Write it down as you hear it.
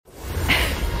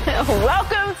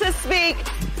Welcome to Speak.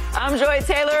 I'm Joy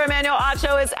Taylor. Emmanuel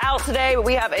Acho is out today, but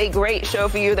we have a great show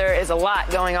for you. There is a lot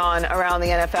going on around the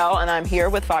NFL, and I'm here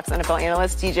with Fox NFL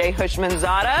analyst TJ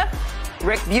Hushmanzada,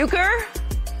 Rick Bucher,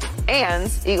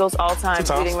 and Eagles all-time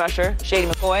leading rusher Shady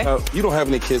McCoy. You don't have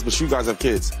any kids, but you guys have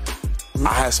kids.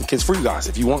 I have some kids for you guys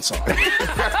if you want some.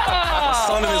 My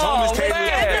son and his homies came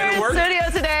in the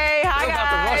studio today. Hi,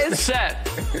 guys. The set.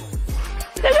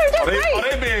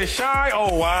 They being shy?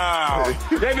 Oh, wow.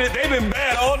 They've been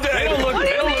bad all day. They don't look like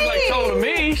total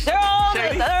me.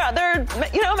 They're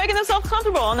making themselves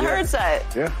comfortable on the herd set.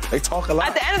 Yeah, they talk a lot.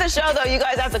 At the end of the show, though, you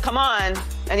guys have to come on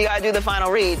and you got to do the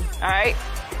final read. All right?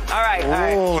 All right.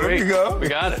 There you go. We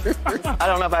got it. I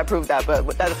don't know if I proved that, but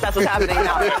that's what's happening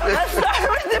now. Let's start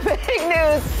with the big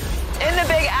news. In the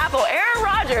Big Apple, Aaron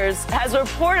Rodgers has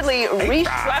reportedly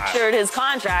restructured his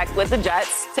contract with the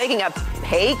Jets, taking a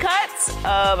pay cut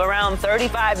of around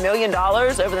 $35 million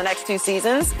over the next 2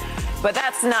 seasons. But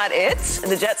that's not it.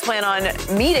 The Jets plan on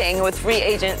meeting with free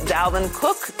agent Dalvin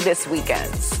Cook this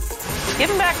weekend.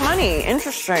 Giving back money.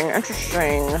 Interesting.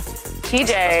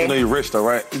 TJ. You know you're rich, though,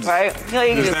 right? Right?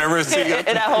 You that rich,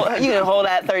 you can hold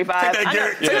that 35. Take that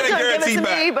guarantee give it to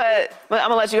back. me, but I'm going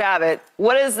to let you have it.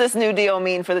 What does this new deal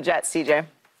mean for the Jets, TJ?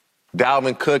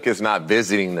 Dalvin Cook is not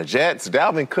visiting the Jets.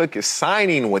 Dalvin Cook is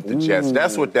signing with the Jets.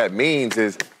 That's what that means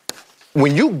is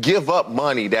when you give up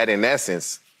money that, in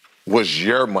essence, was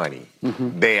your money,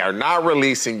 they are not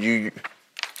releasing you.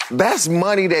 That's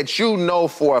money that you know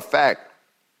for a fact,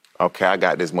 okay, I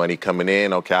got this money coming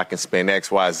in. Okay, I can spend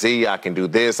X, Y, Z. I can do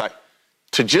this.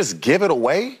 To just give it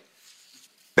away,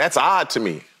 that's odd to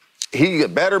me. He's a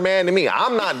better man than me.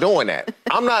 I'm not doing that.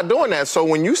 So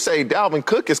when you say Dalvin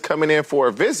Cook is coming in for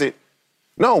a visit,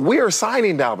 no, we are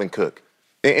signing Dalvin Cook.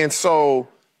 And so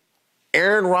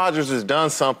Aaron Rodgers has done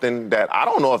something that I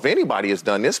don't know if anybody has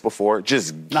done this before.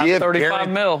 Just not give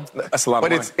 $35 million. That's a lot of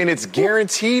money. It's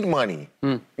guaranteed money.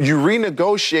 You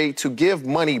renegotiate to give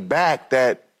money back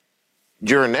that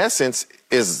you're, in essence,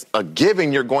 is a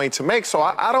giving you're going to make. So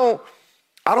I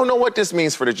don't know what this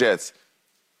means for the Jets.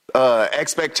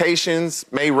 Expectations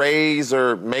may raise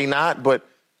or may not, but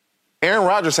Aaron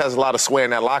Rodgers has a lot of sway in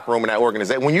that locker room and that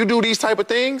organization. When you do these type of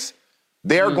things,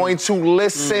 they're going to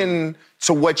listen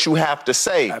to what you have to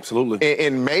say. Absolutely.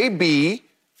 And maybe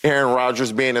Aaron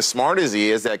Rodgers, being as smart as he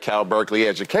is at Cal Berkeley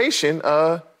education,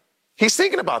 he's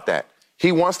thinking about that.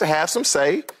 He wants to have some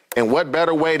say, and what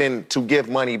better way than to give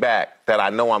money back that I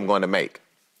know I'm going to make?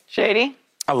 Shady?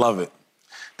 I love it.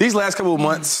 These last couple of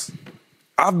months,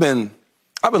 I've been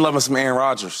loving some Aaron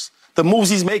Rodgers. The moves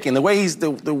he's making, the way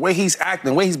he's acting,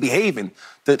 the way he's behaving,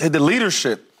 the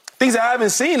leadership, things I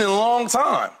haven't seen in a long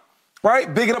time,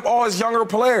 right? Bigging up all his younger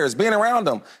players, being around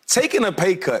them, taking a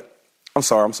pay cut. I'm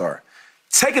sorry.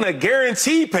 Taking a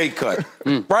guaranteed pay cut,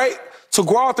 right? To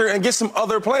go out there and get some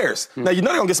other players. Now, you know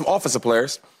they're going to get some offensive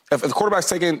players. If the quarterback's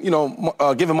taking,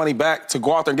 giving money back to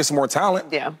go out there and get some more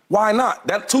talent, why not?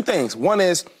 That 2 things. One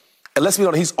is, it lets me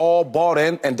know that he's all bought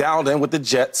in and dialed in with the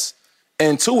Jets.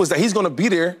 And 2 is that he's going to be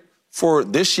there for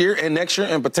this year and next year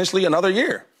and potentially another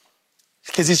year.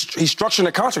 Because he's structuring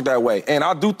the contract that way. And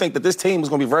I do think that this team is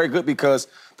going to be very good because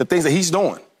the things that he's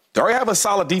doing. They already have a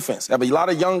solid defense. They have a lot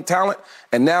of young talent.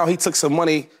 And now he took some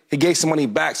money. He gave some money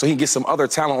back so he can get some other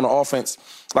talent on the offense.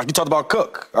 Like you talked about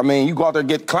Cook. I mean, you go out there and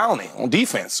get Clowney on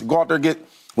defense. You go out there and get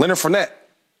Leonard Fournette,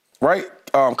 right?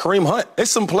 Kareem Hunt.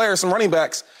 It's some players, some running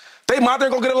backs. They might there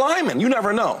go get a lineman. You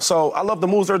never know. So I love the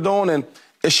moves they're doing, and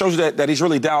it shows you that he's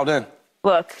really dialed in.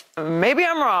 Look, maybe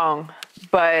I'm wrong,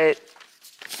 but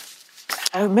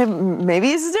maybe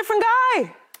he's a different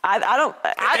guy. It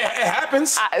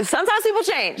happens. Sometimes people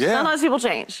change. Yeah. Sometimes people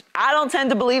change. I don't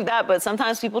tend to believe that, but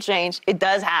sometimes people change. It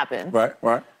does happen. Right.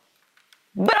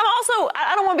 But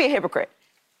I don't want to be a hypocrite.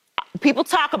 People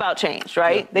talk about change,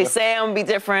 right? They say I'm going to be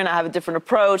different. I have a different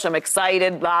approach. I'm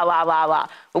excited, blah, blah, blah, blah.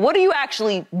 But what are you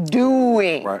actually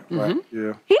doing? Right.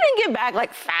 Yeah. He didn't give back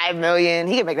like $5 million.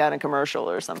 He could make that in a commercial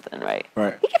or something, right?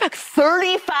 Right. He gave back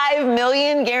 $35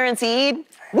 million guaranteed.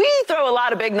 We throw a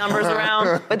lot of big numbers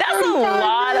around, but that's a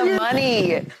lot of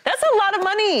money. That's a lot of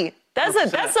money. That's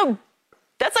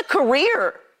a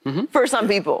career. For some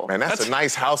people. Man, that's a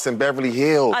nice house in Beverly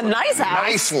Hills. A nice house?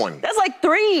 Nice one. That's like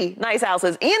 3 nice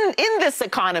houses. In this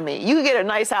economy, you can get a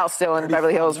nice house still in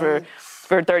Beverly Hills for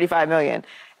 $35 million.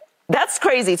 That's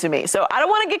crazy to me. So I don't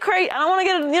want to get crazy. I don't want to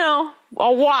get,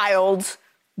 all wild.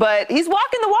 But he's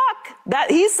walking the walk. That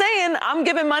he's saying, I'm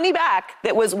giving money back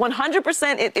that was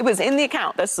 100%. It was in the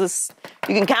account. That's just,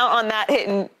 you can count on that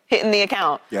hitting the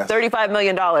account. Yes. $35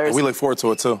 million. And we look forward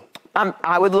to it, too.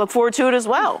 I would look forward to it as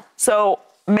well. So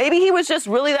maybe he was just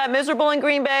really that miserable in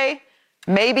Green Bay.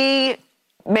 Maybe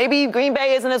maybe Green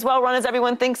Bay isn't as well run as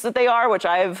everyone thinks that they are, which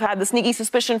I've had the sneaky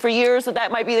suspicion for years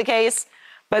that might be the case.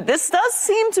 But this does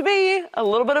seem to be a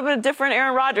little bit of a different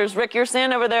Aaron Rodgers. Rick, you're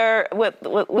standing over there with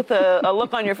a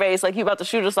look on your face like you're about to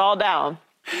shoot us all down.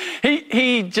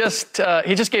 He just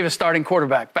gave a starting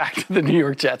quarterback back to the New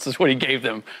York Jets. Is what he gave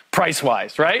them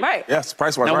price-wise, right? Right. Yes,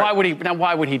 price-wise. Now, right.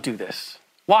 why would he do this?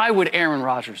 Why would Aaron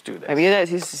Rodgers do this? I mean,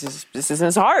 this is in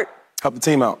his heart. Help the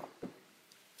team out.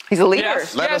 He's a leader.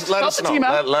 Yes. Let us know.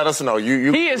 Let us know.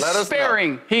 He is let us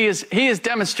sparing. know. He is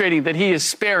demonstrating that he is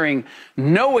sparing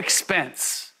no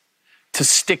expense to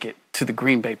stick it to the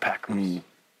Green Bay Packers.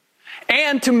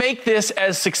 And to make this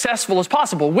as successful as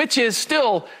possible, which is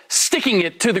still sticking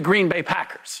it to the Green Bay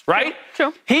Packers, right?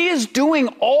 Sure. He is doing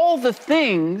all the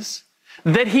things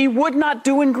that he would not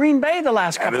do in Green Bay the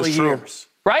last couple of years,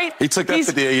 right? He took that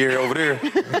 50 a year over there.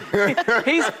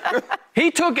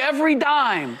 He took every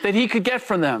dime that he could get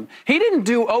from them. He didn't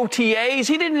do OTAs.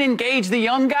 He didn't engage the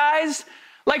young guys.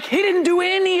 Like, he didn't do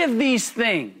any of these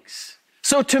things.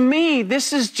 So to me,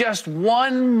 this is just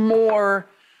one more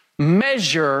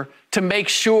measure to make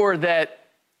sure that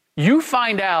you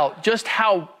find out just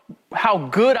how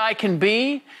good I can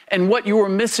be and what you were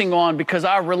missing on because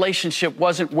our relationship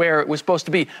wasn't where it was supposed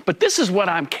to be. But this is what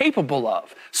I'm capable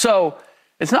of. So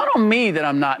it's not on me that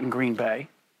I'm not in Green Bay.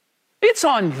 It's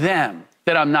on them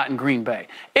that I'm not in Green Bay.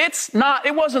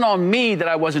 It wasn't on me that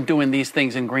I wasn't doing these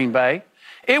things in Green Bay.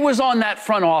 It was on that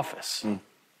front office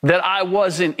that I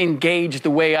wasn't engaged the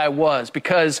way I was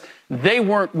because they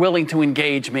weren't willing to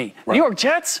engage me. Right. New York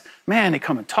Jets, man, they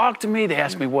come and talk to me. They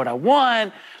ask me what I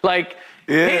want. Like,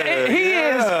 he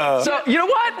is. So, you know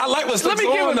what? I like what's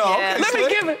going on. Let me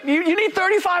give it. You need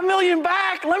 $35 million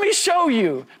back? Let me show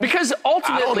you. Because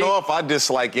ultimately. I don't know if I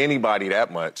dislike anybody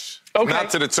that much. Okay.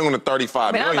 Not to the tune of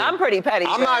 $35 million. I'm pretty petty.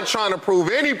 I'm not trying to prove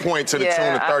any point to the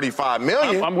tune of $35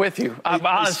 million. I'm with you. I'm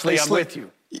with you.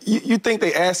 You think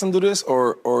they asked him to do this,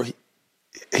 or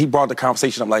he brought the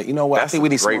conversation up like, you know what, I think we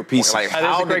need some more pieces. Like,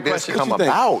 how did this come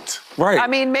about? Right. I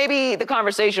mean, maybe the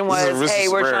conversation was, hey,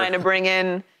 we're trying to bring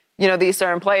in, these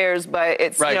certain players, but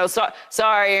it's,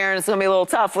 sorry, Aaron, it's going to be a little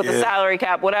tough with the salary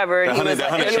cap, whatever. And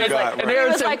he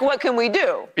was like, what can we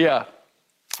do? Yeah.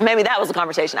 Maybe that was the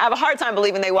conversation. I have a hard time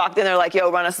believing they walked in there like,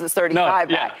 yo, run us this 35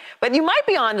 back. But you might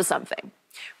be onto something.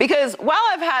 Because while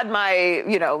I've had my,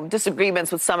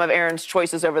 disagreements with some of Aaron's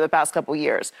choices over the past couple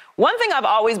years, one thing I've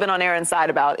always been on Aaron's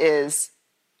side about is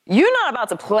you're not about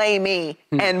to play me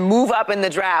and move up in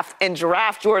the draft and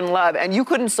draft Jordan Love, and you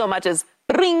couldn't so much as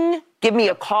give me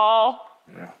a call.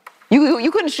 Yeah.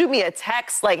 You couldn't shoot me a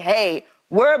text like, hey,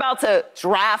 we're about to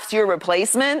draft your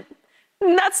replacement.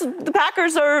 And the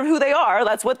Packers are who they are.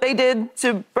 That's what they did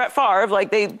to Brett Favre. Like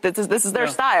this is their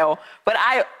style. But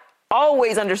I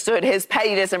always understood his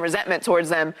pettiness and resentment towards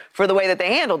them for the way that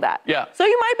they handled that. Yeah. So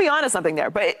you might be onto something there.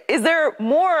 But is there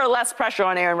more or less pressure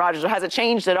on Aaron Rodgers, or has it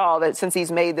changed at all since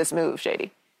he's made this move,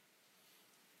 Shady?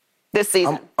 This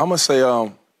season? I'm going to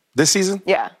say this season?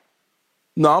 Yeah.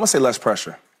 No, I'm going to say less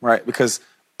pressure, right? Because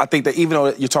I think that even though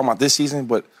you're talking about this season,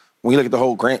 but when you look at the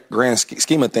whole grand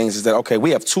scheme of things, is that, okay,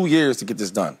 we have 2 years to get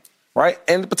this done. Right?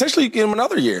 And potentially you get him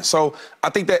another year. So I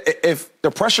think that if the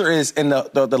pressure is in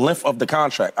the length of the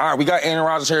contract, all right, we got Aaron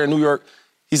Rodgers here in New York.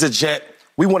 He's a Jet.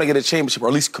 We want to get a championship or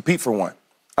at least compete for one.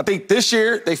 I think this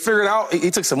year they figured out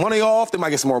he took some money off. They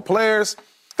might get some more players.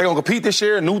 They're going to compete this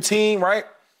year, a new team, right?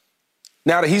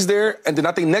 Now that he's there, and then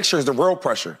I think next year is the real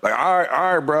pressure. Like, all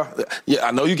right, bro. Yeah,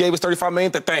 I know you gave us $35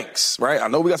 million. Thanks, right? I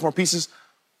know we got some more pieces.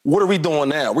 What are we doing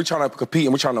now? We're trying to compete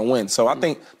and we're trying to win. So I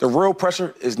think the real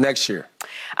pressure is next year.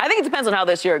 I think it depends on how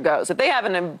this year goes. If they have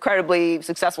an incredibly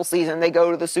successful season, they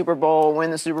go to the Super Bowl, win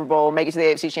the Super Bowl, make it to the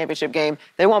AFC Championship game,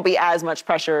 there won't be as much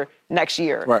pressure next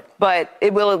year. Right. But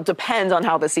it will depend on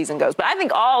how the season goes. But I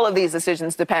think all of these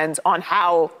decisions depend on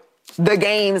how the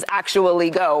games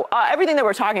actually go. Everything that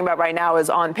we're talking about right now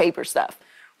is on paper stuff.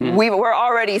 We're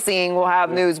already seeing, we'll have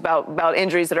news about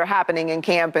injuries that are happening in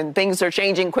camp, and things are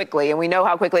changing quickly, and we know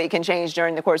how quickly it can change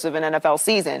during the course of an NFL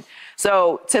season.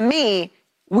 So to me,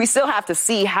 we still have to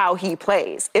see how he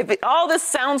plays. If all this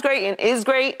sounds great and is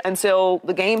great until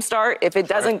the games start, if it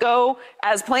doesn't go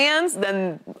as plans,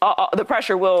 then the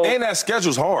pressure will. And that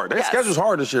schedule's hard. That schedule's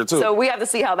hard this year, too. So we have to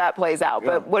see how that plays out.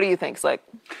 But what do you think, Slick?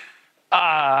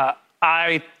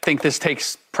 I think this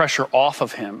takes pressure off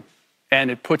of him. And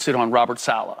it puts it on Robert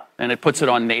Saleh, and it puts it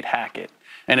on Nate Hackett,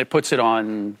 and it puts it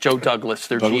on Joe Douglas,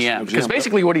 their GM. Because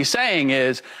basically what he's saying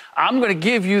is, I'm going to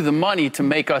give you the money to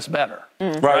make us better.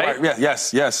 Right.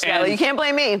 Yes. Yeah, you can't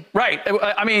blame me. Right.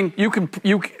 I mean, you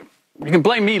can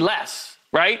blame me less.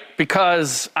 right?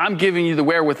 Because I'm giving you the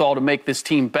wherewithal to make this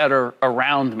team better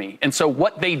around me. And so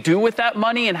what they do with that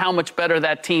money and how much better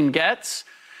that team gets,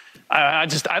 I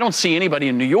don't see anybody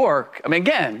in New York. I mean,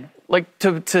 again, like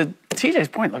to TJ's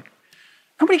point, look,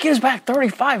 nobody gives back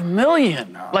 $35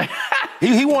 million. Like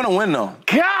he want to win though.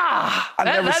 God, I've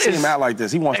never seen him out like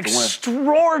this. He wants to win.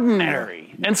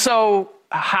 Extraordinary. And so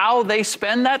how they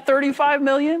spend that $35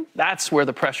 million, that's where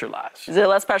the pressure lies. Is there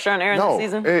less pressure on Aaron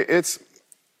this season?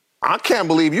 I can't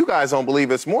believe you guys don't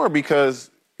believe it's more, because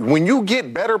when you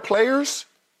get better players,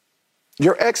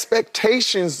 your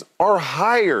expectations are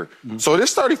higher. Mm-hmm. So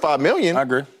this $35 million, I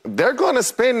agree. They're going to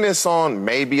spend this on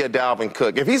maybe a Dalvin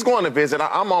Cook. If he's going to visit,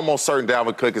 I'm almost certain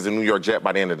Dalvin Cook is a New York Jet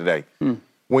by the end of the day.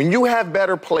 When you have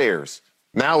better players,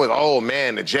 now it's, oh,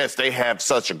 man, the Jets, they have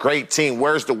such a great team.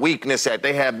 Where's the weakness at?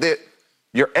 They have this.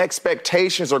 Your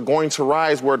expectations are going to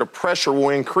rise where the pressure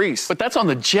will increase. But that's on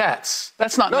the Jets.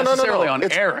 That's not necessarily on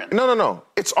Aaron. No.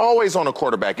 It's always on a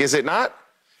quarterback, is it not?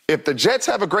 If the Jets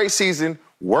have a great season,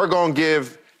 we're going to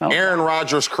give Aaron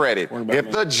Rodgers credit.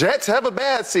 If the Jets have a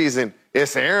bad season,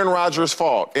 it's Aaron Rodgers'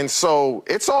 fault. And so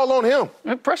it's all on him.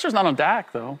 The pressure's not on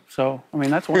Dak, though. So, I mean,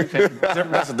 that's one thing.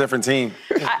 That's a different team.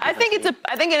 I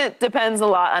think it depends a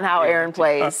lot on how Aaron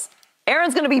plays.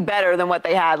 Aaron's going to be better than what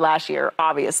they had last year,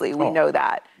 obviously. We know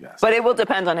that. Yes. But it will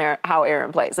depend on how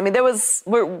Aaron plays. I mean,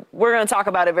 we're going to talk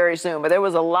about it very soon, but there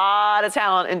was a lot of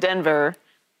talent in Denver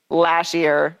last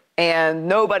year, and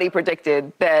nobody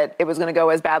predicted that it was going to go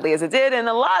as badly as it did, and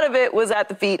a lot of it was at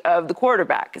the feet of the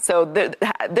quarterback. So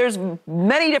there's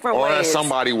many different ways. Or as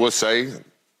somebody would say,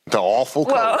 the awful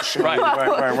coach. Right.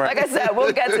 Like I said,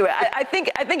 we'll get to it. I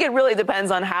think it really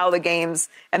depends on how the games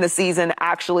and the season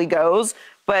actually goes.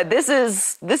 But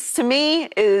this to me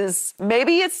is,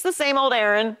 maybe it's the same old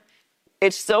Aaron.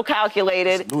 It's still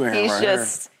calculated.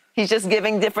 He's just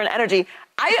giving different energy.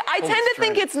 I tend to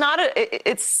think it's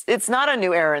not a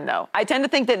new Aaron, though. I tend to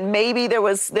think that maybe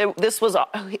this was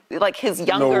like his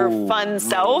younger, fun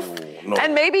self,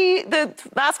 and maybe the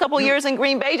last couple years in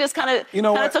Green Bay just kind of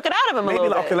took it out of him a little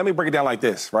bit. Okay, let me break it down like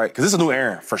this, right? Because this is a new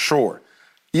Aaron for sure.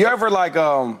 You ever like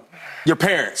your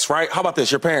parents, right? How about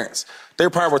this? Your parents, they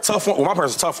probably were tough on. Well, my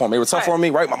parents were tough on me. They were tough on me,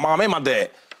 right? My mom and my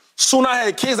dad. Soon I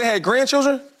had kids, they had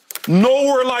grandchildren.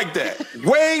 Nowhere like that.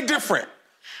 Way different.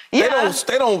 Yeah.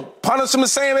 They don't punish them the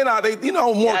same. More. They've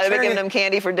been giving them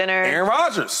candy for dinner. Aaron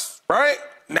Rodgers, right?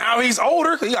 Now he's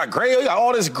older. He got gray. He got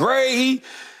all this gray.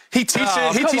 He teaching.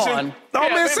 Come on. No,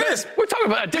 man, serious. We're talking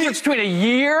about a difference between a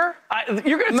year.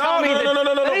 You're going to tell me that. No.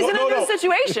 But he's in a new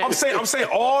situation. I'm saying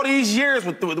all these years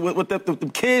with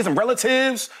the kids and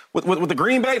relatives, with the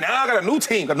Green Bay. Now I got a new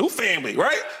team, a new family,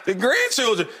 right? The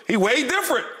grandchildren. He way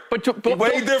different.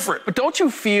 Way different. But don't you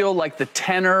feel like the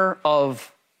tenor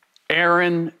of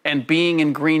Aaron and being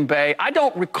in Green Bay? I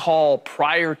don't recall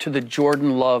prior to the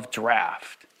Jordan Love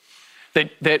draft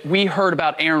that we heard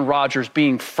about Aaron Rodgers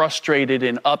being frustrated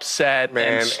and upset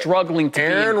and struggling to be in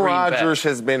Green Bay. Aaron Rodgers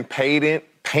has been painted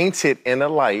in a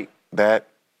light that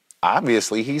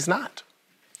obviously he's not.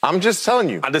 I'm just telling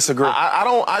you. I disagree.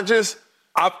 I've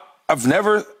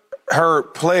never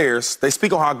heard players, they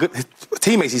speak on how good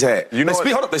teammates he's had. They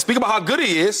speak about how good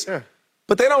he is,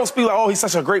 but they don't speak like, oh, he's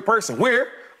such a great person. Where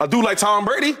a dude like Tom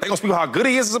Brady, they gonna speak about how good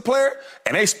he is as a player,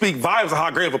 and they speak vibes of how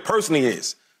great of a person he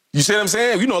is. You see what I'm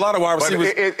saying? You know a lot of wide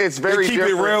receivers. It's very they keep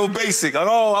different. it real basic. Like,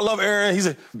 oh, I love Aaron. He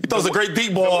throws a great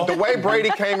deep ball. The way Brady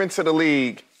came into the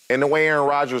league and the way Aaron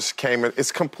Rodgers came in,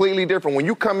 it's completely different. When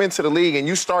you come into the league and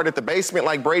you start at the basement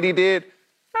like Brady did,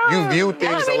 you view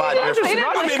things a lot differently.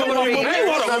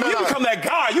 When you become that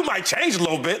guy, you might change a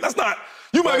little bit. That's not.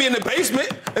 You might be in the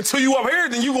basement until you up here,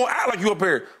 then you gonna act like you up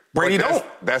here. Brady don't.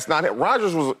 That's not it.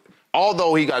 Rodgers was.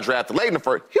 Although he got drafted late in the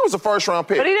first, he was a first-round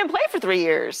pick. But he didn't play for 3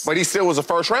 years. But he still was a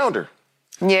first-rounder.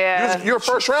 Yeah. You're a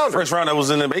first-rounder. First round that was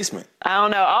in the basement. I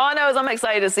don't know. All I know is I'm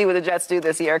excited to see what the Jets do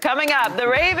this year. Coming up, the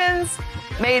Ravens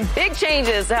made big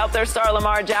changes to help their star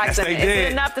Lamar Jackson. Yes, Is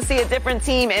it enough to see a different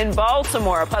team in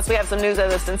Baltimore? Plus, we have some news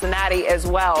out of Cincinnati as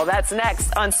well. That's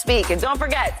next on Speak. And don't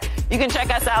forget, you can check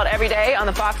us out every day on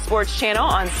the Fox Sports channel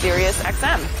on Sirius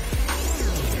XM.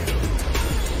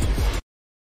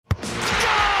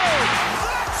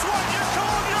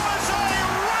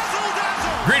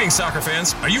 Greetings, soccer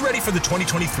fans. Are you ready for the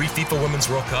 2023 FIFA Women's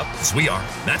World Cup? Because we are.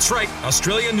 That's right.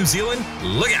 Australia and New Zealand,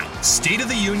 look out. State of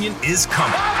the Union is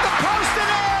coming.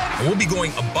 And we'll be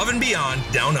going above and beyond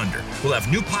down under. We'll have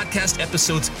new podcast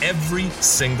episodes every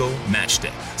single match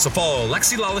day. So follow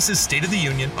Alexi Lawless's State of the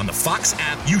Union on the Fox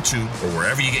app, YouTube, or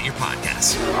wherever you get your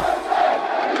podcasts.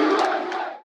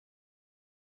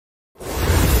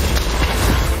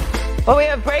 Well, we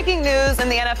have breaking news in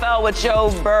the NFL with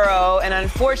Joe Burrow, and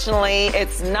unfortunately,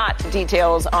 it's not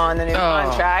details on the new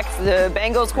contract. The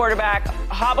Bengals quarterback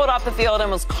hobbled off the field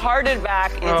and was carted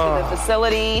back into the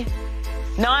facility.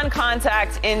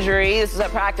 Non-contact injury. This was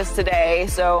at practice today,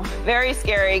 so very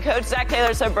scary. Coach Zach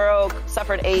Taylor said Burrow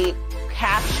suffered a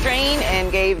calf strain and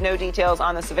gave no details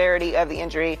on the severity of the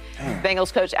injury.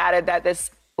 Bengals coach added that this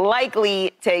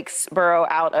likely takes Burrow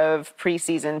out of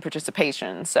preseason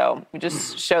participation. So we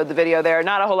just showed the video there.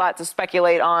 Not a whole lot to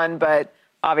speculate on, but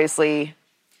obviously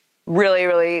really,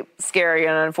 really scary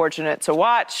and unfortunate to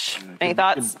watch. Any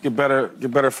thoughts? Get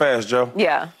better fast, Joe.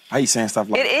 Yeah. How you saying stuff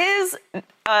like that? It is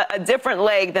a different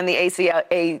leg than the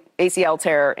ACL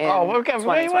tear in 2020.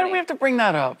 Why do we have to bring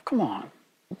that up? Come on.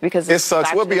 Because it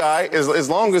sucks. We'll be all right as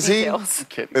long as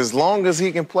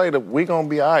he can play. We gonna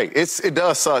be all right. It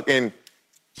does suck. And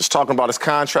just talking about his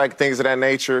contract, things of that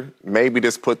nature, maybe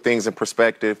this put things in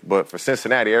perspective. But for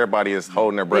Cincinnati, everybody is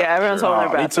holding their breath. Yeah, everyone's holding their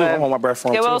breath. Me too. I hold my breath for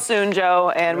him, Get well soon,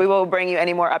 Joe, and we will bring you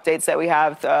any more updates that we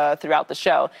have throughout the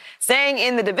show. Staying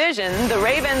in the division, the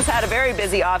Ravens had a very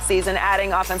busy offseason,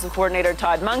 adding offensive coordinator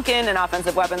Todd Monken and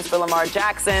offensive weapons for Lamar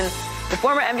Jackson. The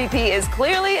former MVP is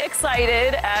clearly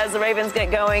excited as the Ravens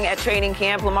get going at training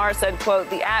camp. Lamar said, quote,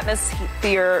 "The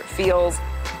atmosphere feels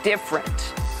different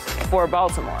for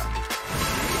Baltimore."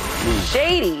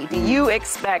 Shady, do you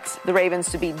expect the Ravens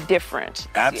to be different this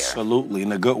Absolutely,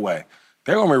 in a good way.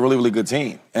 They're going to be a really, really good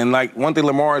team. And like one thing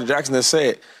Lamar Jackson has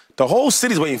said, the whole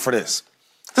city's waiting for this.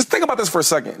 Just think about this for a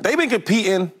second. They've been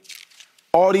competing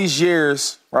all these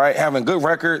years, right, having good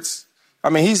records. I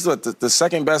mean, he's the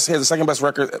second best. He has the second best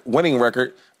record, winning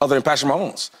record, other than Patrick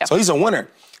Mahomes. Yep. So he's a winner.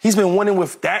 He's been winning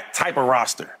with that type of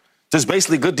roster. Just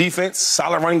basically good defense,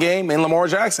 solid run game, and Lamar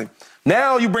Jackson.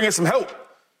 Now you bring in some help.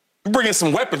 You bring in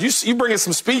some weapons. You bring in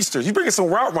some speedsters. You bring in some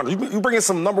route runners. You bring in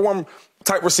some number one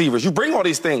type receivers. You bring all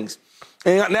these things.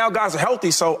 And now guys are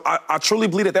healthy, so I truly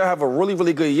believe that they'll have a really,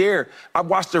 really good year. I've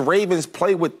watched the Ravens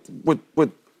play with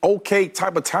okay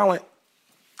type of talent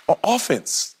on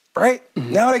offense, right?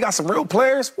 Mm-hmm. Now they got some real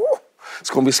players. Woo. It's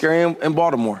going to be scary in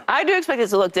Baltimore. I do expect it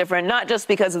to look different, not just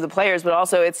because of the players, but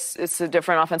also it's a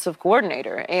different offensive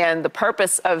coordinator. And the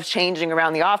purpose of changing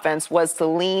around the offense was to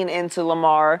lean into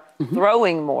Lamar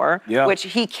throwing more, which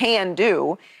he can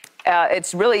do.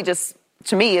 It's really just,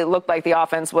 to me, it looked like the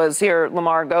offense was, here,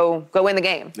 Lamar, go win the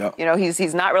game. Yep. You know,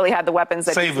 he's not really had the weapons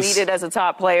that he needed as a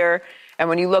top player. And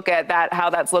when you look at that, how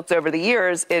that's looked over the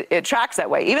years, it tracks that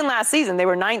way. Even last season, they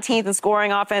were 19th in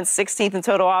scoring offense, 16th in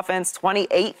total offense,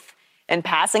 28th in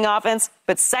passing offense,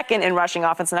 but second in rushing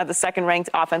offense and have the second-ranked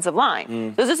offensive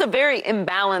line. So it's just a very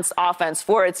imbalanced offense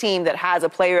for a team that has a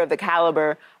player of the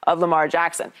caliber of Lamar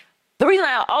Jackson. The reason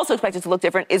I also expect it to look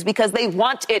different is because they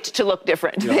want it to look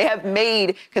different. They have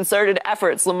made concerted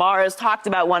efforts. Lamar has talked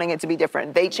about wanting it to be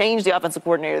different. They changed the offensive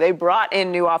coordinator. They brought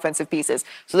in new offensive pieces.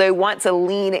 So they want to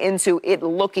lean into it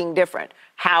looking different.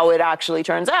 How it actually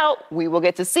turns out, we will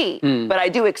get to see. But I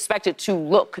do expect it to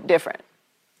look different.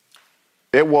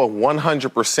 It will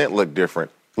 100% look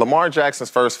different. Lamar Jackson's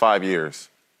first 5 years,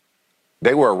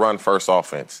 they were a run-first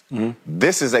offense.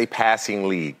 This is a passing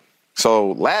league.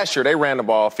 So last year, they ran the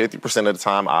ball 50% of the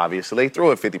time, obviously. They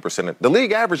threw it 50%. The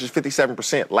league average is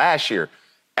 57% last year.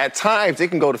 At times, it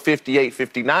can go to 58,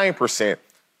 59%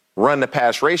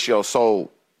 run-to-pass ratio.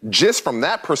 So just from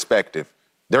that perspective,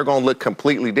 they're going to look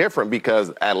completely different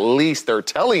because at least they're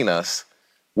telling us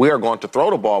we are going to throw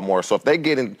the ball more. So if they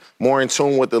get more in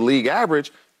tune with the league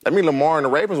average, I mean, Lamar and the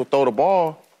Ravens will throw the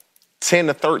ball 10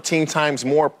 to 13 times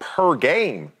more per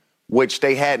game, which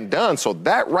they hadn't done. So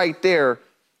that right there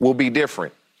will be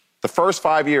different. The first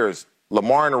 5 years,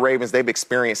 Lamar and the Ravens, they've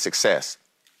experienced success,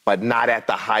 but not at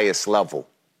the highest level.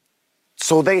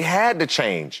 So they had to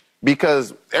change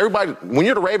because everybody, when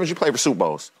you're the Ravens, you play for Super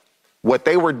Bowls. What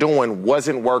they were doing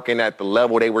wasn't working at the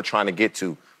level they were trying to get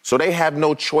to. So they have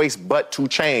no choice but to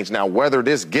change. Now, whether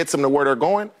this gets them to where they're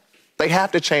going, they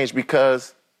have to change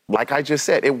because, like I just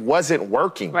said, it wasn't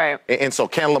working. Right. And so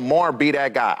can Lamar be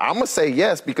that guy? I'm going to say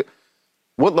yes because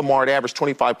with Lamar, they averaged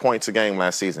 25 points a game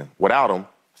last season. Without him,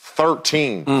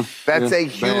 13. That's a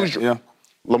huge...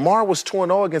 Lamar was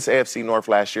 2-0 against the AFC North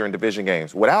last year in division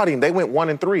games. Without him, they went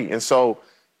 1-3. And so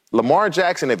Lamar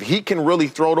Jackson, if he can really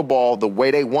throw the ball the way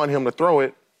they want him to throw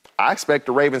it, I expect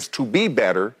the Ravens to be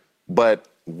better, but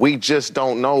we just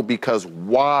don't know because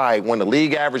why, when the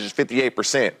league average is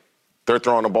 58%, they're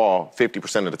throwing the ball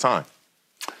 50% of the time?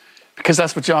 Because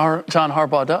that's what John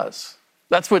Harbaugh does.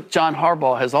 That's what John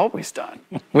Harbaugh has always done,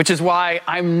 which is why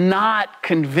I'm not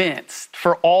convinced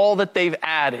for all that they've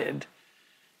added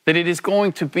that it is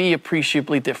going to be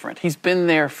appreciably different. He's been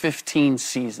there 15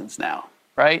 seasons now,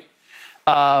 right?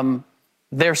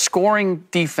 their scoring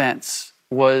defense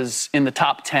was in the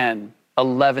top 10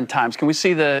 11 times. Can we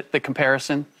see the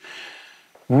comparison?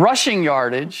 Rushing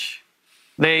yardage,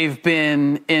 they've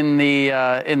been in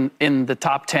the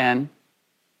top 10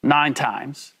 9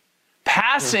 times.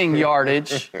 Passing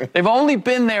yardage, they've only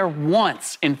been there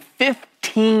once in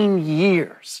 15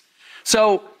 years.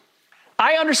 So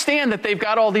I understand that they've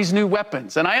got all these new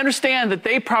weapons, and I understand that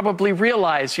they probably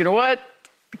realize, you know what,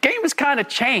 the game has kind of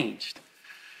changed.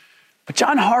 But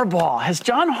has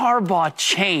John Harbaugh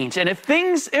changed? And if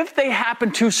they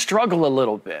happen to struggle a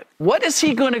little bit, what is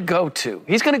he going to go to?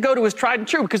 He's going to go to his tried and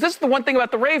true, because this is the one thing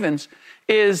about the Ravens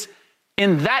is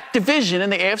in that division in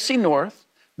the AFC North,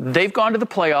 they've gone to the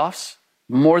playoffs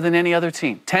more than any other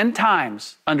team, 10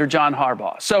 times under John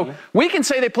Harbaugh. So we can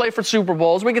say they play for Super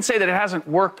Bowls. We can say that it hasn't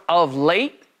worked of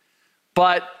late,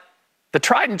 but the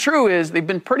tried and true is they've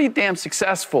been pretty damn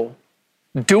successful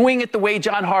doing it the way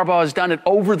John Harbaugh has done it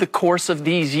over the course of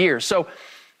these years. So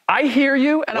I hear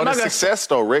you. And I'm not success,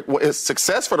 though, Rick.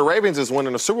 Success for the Ravens is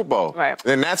winning the Super Bowl. Right.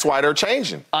 And that's why they're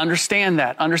changing. Understand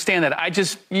that.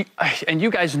 And you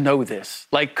guys know this.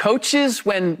 Like coaches,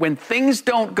 when things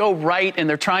don't go right and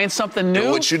they're trying something new.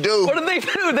 Do what you do. What do?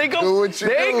 They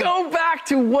go back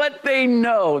to what they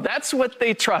know. That's what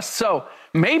they trust. So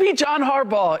maybe John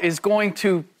Harbaugh is going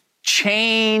to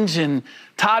change, and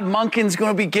Todd Monken's going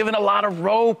to be given a lot of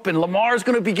rope, and Lamar's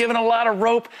going to be given a lot of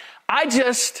rope.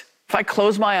 If I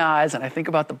close my eyes and I think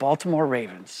about the Baltimore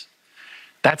Ravens,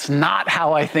 that's not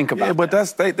how I think about it. Yeah,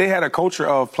 but they had a culture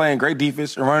of playing great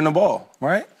defense and running the ball,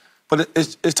 right? But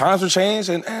it's times have changed,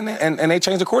 and they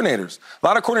changed the coordinators. A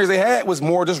lot of coordinators they had was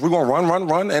more just we're going to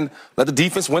run, and let the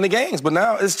defense win the games. But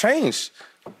now it's changed.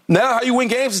 Now how you win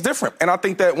games is different. And I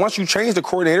think that once you change the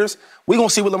coordinators, we're going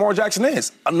to see what Lamar Jackson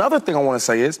is. Another thing I want to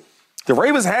say is the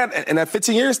Ravens had, in that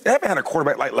 15 years, they haven't had a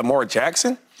quarterback like Lamar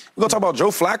Jackson. We're going to talk about Joe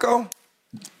Flacco.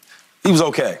 He was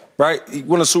okay, right? He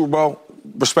won a Super Bowl,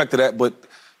 respect to that, but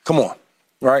come on,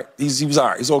 right? He was all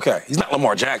right. He's okay. He's not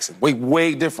Lamar Jackson.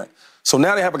 Way different. So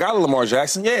now they have a guy like Lamar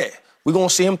Jackson. Yeah, we're going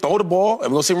to see him throw the ball, and we're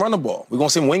going to see him run the ball. We're going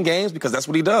to see him win games because that's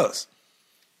what he does.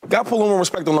 Got to put a little more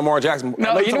respect on Lamar Jackson.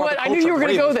 No, you know what? I knew you were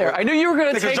going to go there. I knew you were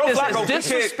going to take this as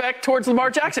disrespect towards Lamar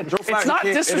Jackson. It's not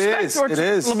disrespect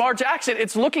towards Lamar Jackson.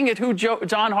 It's looking at who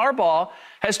John Harbaugh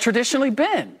has traditionally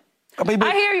been.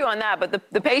 I hear you on that, but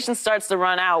the patience starts to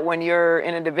run out when you're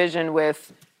in a division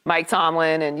with Mike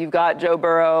Tomlin and you've got Joe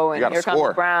Burrow and here comes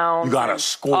the Browns. You got to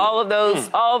score. All of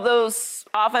those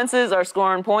offenses are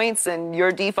scoring points, and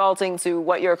you're defaulting to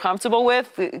what you're comfortable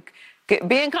with.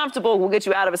 Being comfortable will get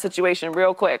you out of a situation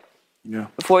real quick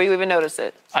before you even notice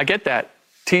it. I get that.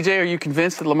 TJ, are you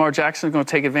convinced that Lamar Jackson is going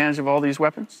to take advantage of all these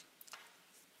weapons?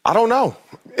 I don't know.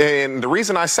 And the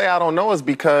reason I say I don't know is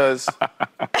because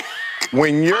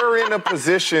when you're in a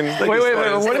position... Wait.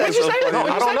 What did you say?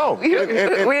 I don't know. We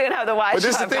didn't have the watch. But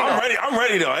this is the thing. I'm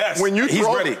ready, though. Yes. He's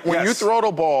ready. When you throw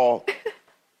the ball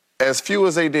as few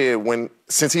as they did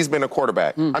since he's been a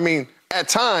quarterback, I mean, at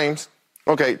times,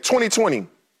 2020,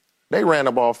 they ran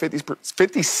the ball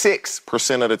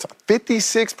 56% of the time.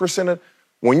 56% of...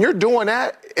 When you're doing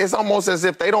that, it's almost as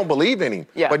if they don't believe in him.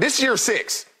 Yeah. But this year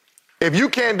 6. If you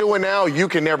can't do it now, you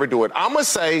can never do it. I'm going to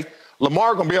say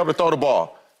Lamar going to be able to throw the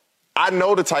ball. I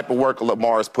know the type of work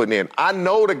Lamar is putting in. I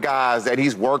know the guys that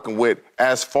he's working with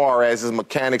as far as his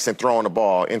mechanics and throwing the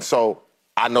ball. And so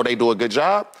I know they do a good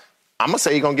job. I'm going to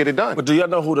say he's going to get it done. But do y'all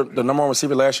know who the number one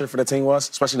receiver last year for that team was,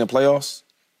 especially in the playoffs?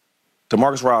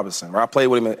 Demarcus Robinson, right? I played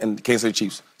with him in the Kansas City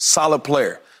Chiefs. Solid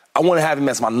player. I want to have him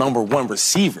as my number one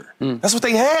receiver. That's what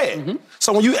they had. Mm-hmm.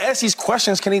 So when you ask these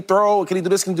questions, can he throw, can he do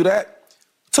this, can he do that?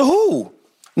 To who?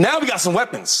 Now we got some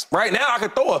weapons, right? Now I can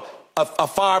throw a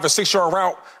 5 or 6 yard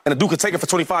route and a dude could take it for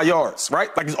 25 yards, right?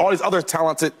 Like all these other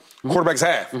talented quarterbacks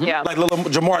have. Mm-hmm. Yeah. Like little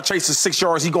Jamar Chase is 6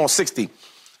 yards, he going 60.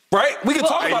 Right? We can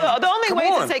talk about it. The only way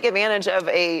to take advantage of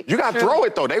a... You got to throw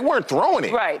it, though. They weren't throwing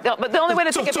it. Right. But the only way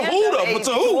to take advantage of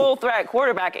a full-threat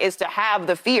quarterback is to have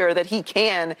the fear that he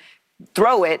can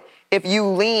throw it if you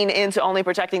lean into only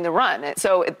protecting the run.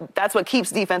 So that's what keeps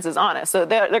defenses honest. So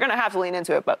they're going to have to lean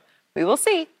into it, but we will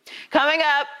see. Coming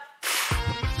up,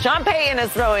 Sean Payton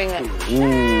is throwing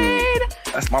shade.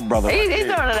 That's my brother. He's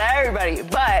throwing it at everybody.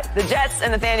 But the Jets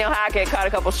and Nathaniel Hackett caught a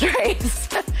couple strays.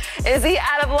 Is he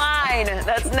out of line?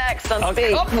 That's next on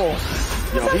Speak.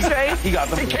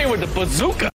 He came with the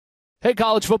bazooka. Hey,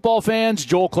 college football fans,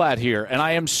 Joel Klatt here, and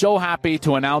I am so happy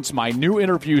to announce my new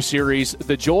interview series,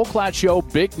 The Joel Klatt Show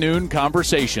Big Noon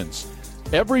Conversations.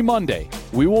 Every Monday,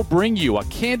 we will bring you a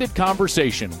candid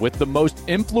conversation with the most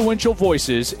influential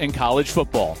voices in college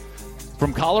football.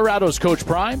 From Colorado's Coach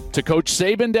Prime to Coach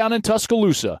Saban down in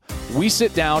Tuscaloosa, we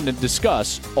sit down and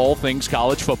discuss all things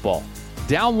college football.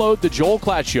 Download The Joel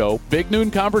Klatt Show Big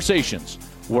Noon Conversations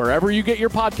wherever you get your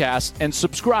podcasts and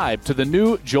subscribe to the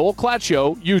new Joel Klatt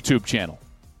Show YouTube channel.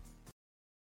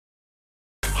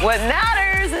 What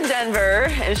matters in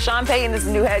Denver is Sean Payton is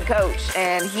the new head coach,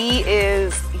 and he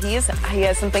has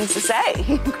some things to say.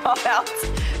 He called out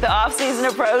the offseason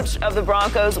approach of the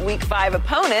Broncos' Week 5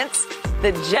 opponents,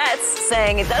 the Jets,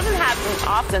 saying it doesn't happen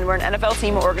often where an NFL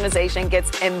team or organization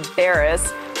gets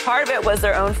embarrassed. Part of it was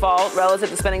their own fault relative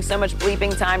to spending so much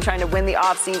bleeping time trying to win the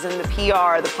offseason, the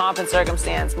PR, the pomp and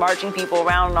circumstance, marching people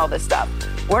around and all this stuff.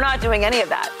 We're not doing any of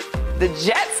that. The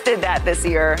Jets did that this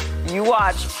year. You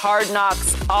watch Hard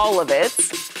Knocks, all of it.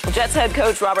 Jets head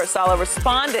coach Robert Saleh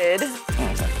responded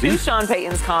to Sean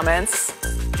Payton's comments.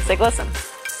 Take a listen.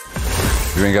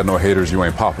 You ain't got no haters, you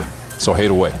ain't popping. So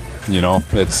hate away. You know,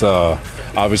 it's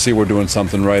obviously we're doing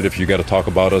something right if you got to talk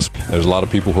about us. There's a lot of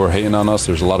people who are hating on us.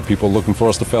 There's a lot of people looking for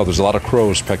us to fail. There's a lot of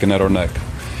crows pecking at our neck.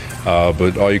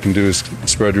 But all you can do is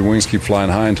spread your wings, keep flying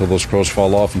high until those crows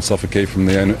fall off and suffocate from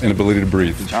the inability to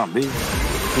breathe.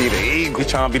 Be the Eagle. You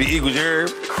trying to be the Eagle, Jared?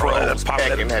 Crows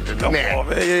pecking at the neck.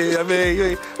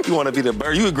 You want to be the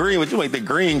bird. You agree with you ain't the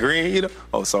green, you know?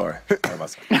 Oh, sorry.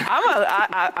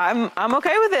 I'm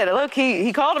okay with it. Look,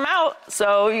 he called him out,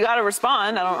 so you got to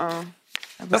respond. I don't know.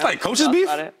 That's like coach's beef?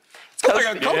 It's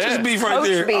like a coach's beef right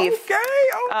there. Beef.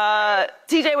 Okay.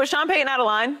 TJ, was Sean Payton out of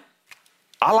line?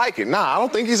 I like it. Nah, I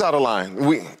don't think he's out of line.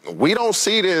 We don't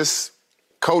see this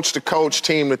coach to coach,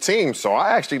 team to team. So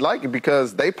I actually like it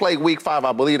because they play Week 5.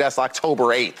 I believe that's October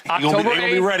 8th. You're going to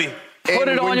be ready. Put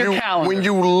it on your calendar. When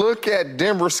you look at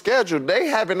Denver's schedule, they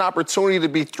have an opportunity to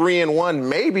be 3-1,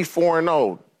 maybe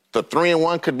 4-0. The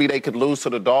 3-1 could be they could lose to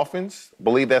the Dolphins. I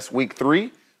believe that's Week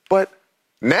 3. But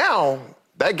now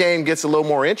that game gets a little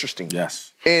more interesting.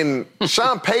 Yes. And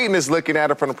Sean Payton is looking at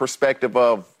it from the perspective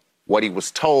of what he was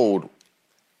told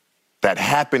that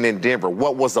happened in Denver,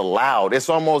 what was allowed. It's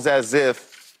almost as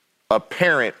if a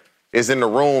parent is in the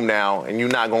room now and you're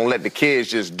not going to let the kids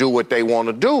just do what they want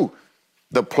to do.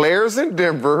 The players in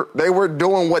Denver, they were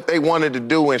doing what they wanted to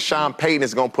do, and Sean Payton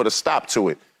is going to put a stop to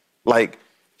it. Like,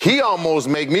 he almost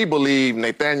make me believe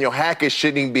Nathaniel Hackett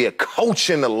shouldn't even be a coach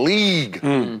in the league.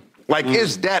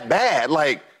 It's that bad.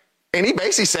 Like, and he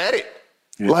basically said it.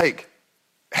 Yeah. Like,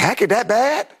 Hackett that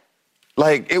bad?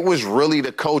 Like, it was really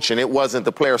the coach and it wasn't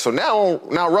the player. So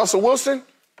now Russell Wilson,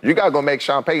 you got to go make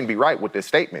Sean Payton be right with this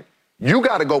statement. You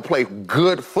got to go play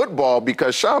good football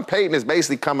because Sean Payton is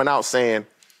basically coming out saying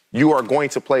you are going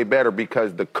to play better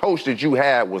because the coach that you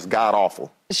had was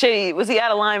god-awful. Shady, was he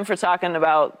out of line for talking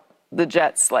about the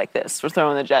Jets like this, for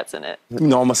throwing the Jets in it?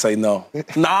 No, I'm going to say no.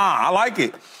 Nah, I like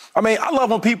it. I mean, I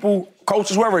love when people,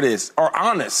 coaches, whoever it is, are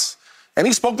honest. And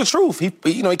he spoke the truth. He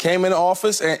came in the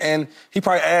office and he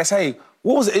probably asked, hey,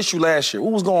 what was the issue last year?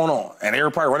 What was going on? And they were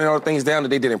probably running all the things down that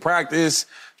they did in practice.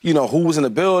 You know, who was in the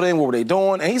building? What were they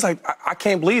doing? And he's like, I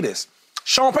can't believe this.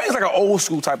 Sean Payton's like an old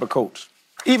school type of coach.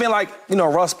 Even like,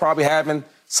 Russ probably having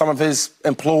some of his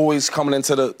employees coming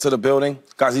into the building,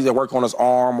 guys either work on his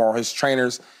arm or his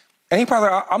trainers. And he probably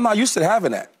like, I'm not used to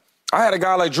having that. I had a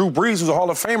guy like Drew Brees who's a Hall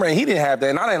of Famer, and he didn't have that,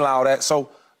 and I didn't allow that. So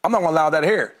I'm not going to allow that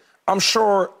here. I'm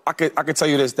sure I could tell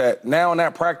you this, that now in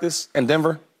that practice in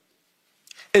Denver,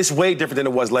 it's way different than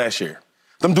it was last year.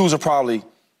 Them dudes are probably,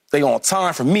 they on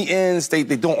time for meetings, they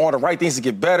doing all the right things to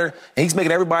get better, and he's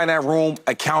making everybody in that room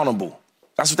accountable.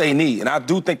 That's what they need. And I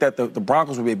do think that the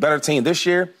Broncos will be a better team this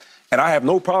year, and I have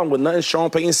no problem with nothing Sean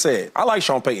Payton said. I like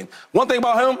Sean Payton. One thing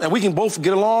about him, and we can both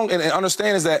get along and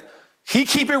understand, is that he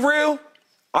keep it real,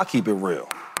 I keep it real.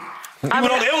 Even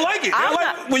though they don't like it. They don't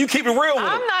like when you keep it real with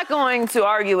I'm them. not going to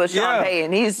argue with Sean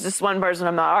Payton. He's just one person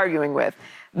I'm not arguing with.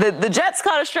 The Jets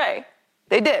caught astray.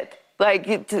 They did. Like,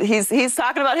 he's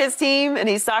talking about his team, and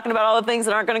he's talking about all the things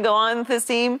that aren't going to go on with his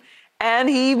team. And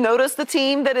he noticed the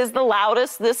team that is the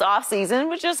loudest this offseason,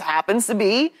 which just happens to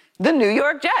be the New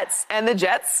York Jets. And the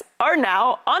Jets are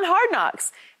now on Hard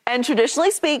Knocks. And traditionally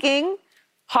speaking,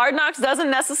 Hard Knocks doesn't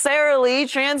necessarily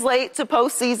translate to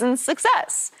postseason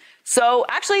success. So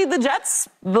actually, the Jets,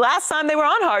 the last time they were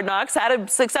on Hard Knocks, had a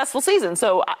successful season.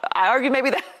 So I argue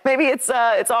maybe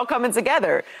it's all coming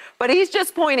together. But he's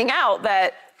just pointing out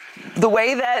that the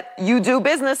way that you do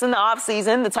business in the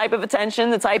offseason, the type of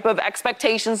attention, the type of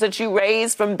expectations that you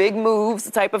raise from big moves,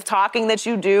 the type of talking that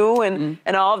you do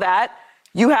and all of that,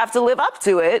 you have to live up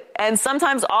to it. And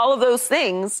sometimes all of those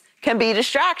things can be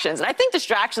distractions. And I think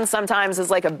distraction sometimes is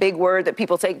like a big word that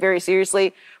people take very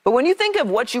seriously. But when you think of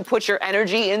what you put your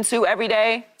energy into every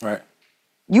day, right,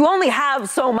 you only have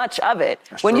so much of it.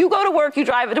 When you go to work, you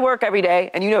drive to work every day,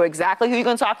 and you know exactly who you're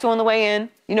going to talk to on the way in.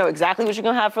 You know exactly what you're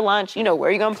going to have for lunch. You know where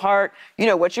you're going to park. You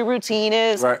know what your routine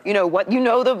is. Right. You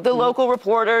know the local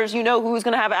reporters. You know who's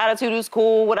going to have attitude, who's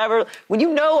cool, whatever. When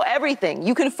you know everything,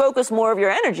 you can focus more of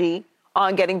your energy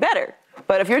on getting better.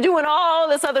 But if you're doing all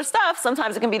this other stuff,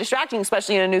 sometimes it can be distracting,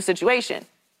 especially in a new situation.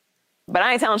 But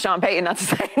I ain't telling Sean Payton not to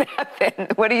say nothing.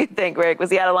 What do you think, Rick? Was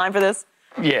he out of line for this?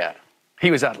 Yeah,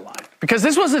 he was out of line. Because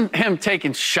this wasn't him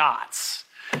taking shots.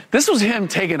 This was him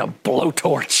taking a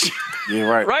blowtorch. Yeah,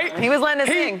 right. Right? He was letting it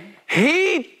sing.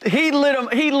 He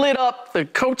lit up the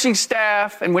coaching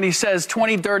staff, and when he says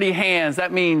 20 dirty hands,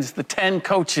 that means the 10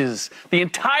 coaches. The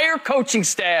entire coaching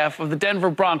staff of the Denver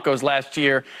Broncos last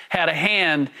year had a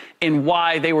hand in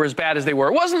why they were as bad as they were.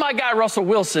 It wasn't my guy Russell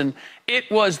Wilson. It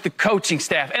was the coaching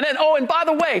staff. And then, and by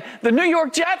the way, the New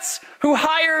York Jets, who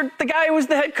hired the guy who was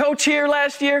the head coach here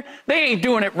last year, they ain't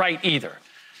doing it right either.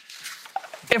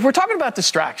 If we're talking about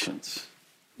distractions,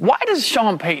 why does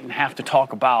Sean Payton have to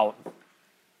talk about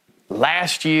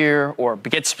last year or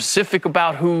get specific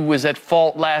about who was at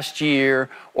fault last year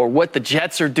or what the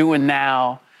Jets are doing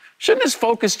now? Shouldn't his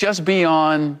focus just be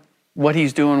on what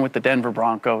he's doing with the Denver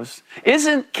Broncos?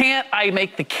 Can't I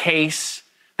make the case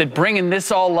that bringing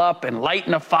this all up and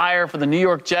lighting a fire for the New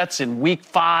York Jets in week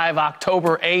 5,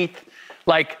 October 8th,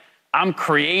 like I'm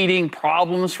creating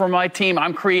problems for my team.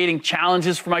 I'm creating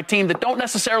challenges for my team that don't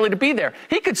necessarily to be there.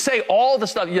 He could say all the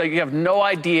stuff. You have no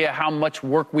idea how much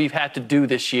work we've had to do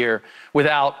this year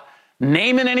without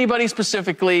naming anybody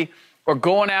specifically or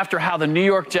going after how the New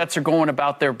York Jets are going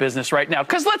about their business right now.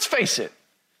 Because let's face it,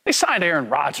 they signed Aaron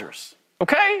Rodgers,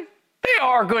 okay? They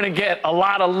are going to get a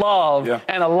lot of love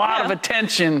and a lot of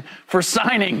attention for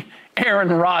signing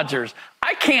Aaron Rodgers.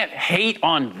 I can't hate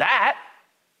on that.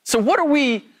 So what are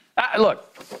we...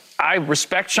 look, I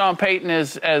respect Sean Payton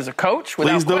as a coach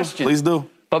without question. Please do.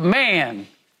 But, man,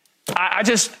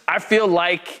 I feel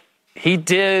like he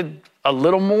did a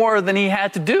little more than he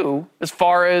had to do as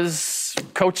far as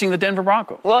coaching the Denver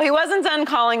Broncos. Well, he wasn't done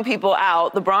calling people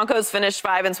out. The Broncos finished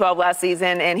 5-12 last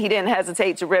season, and he didn't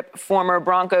hesitate to rip former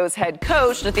Broncos head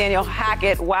coach Nathaniel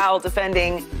Hackett while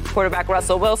defending quarterback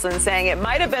Russell Wilson, saying it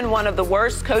might have been one of the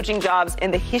worst coaching jobs in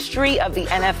the history of the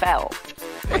NFL.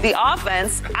 The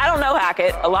offense, I don't know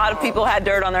Hackett. A lot of people had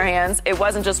dirt on their hands. It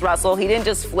wasn't just Russell. He didn't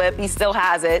just flip. He still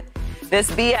has it.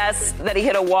 This BS that he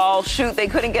hit a wall, they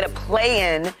couldn't get a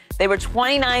play in. They were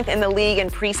 29th in the league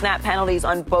in pre-snap penalties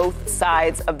on both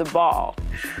sides of the ball.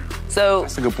 So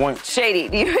that's a good point. Shady,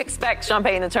 do you expect Sean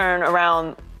Payton to turn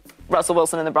around Russell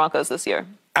Wilson and the Broncos this year?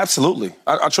 Absolutely.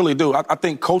 I truly do. I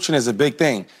think coaching is a big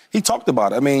thing. He talked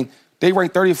about it. I mean, they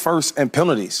ranked 31st in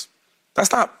penalties.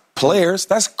 That's not players.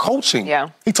 That's coaching. Yeah.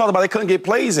 He talked about they couldn't get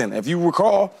plays in. If you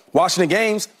recall, watching the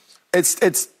games, it's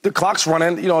the clock's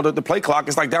running. You know, the play clock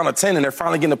is like down to 10, and they're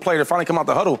finally getting the play. They're finally coming out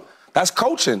the huddle. That's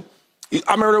coaching.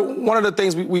 I remember one of the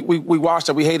things we watched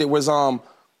that we hated was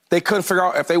they couldn't figure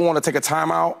out if they wanted to take a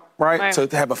timeout, right? To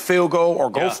have a field goal or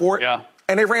go for it. Yeah.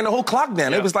 And they ran the whole clock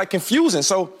down. It was like confusing.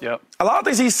 So a lot of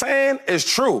things he's saying is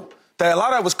true. That a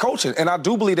lot of that was coaching. And I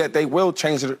do believe that they will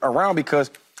change it around because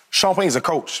Sean Payton's a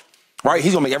coach, right?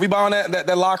 He's going to make everybody in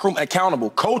that locker room accountable,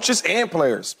 coaches and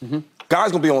players. Mm-hmm.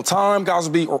 Guys going to be on time. Guys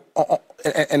will be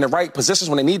in the right positions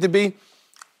when they need to be.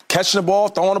 Catching the ball,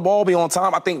 throwing the ball, be on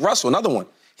time. I think Russell, another one.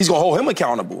 He's going to hold him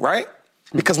accountable, right?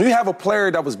 Because when you have a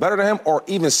player that was better than him or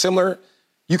even similar,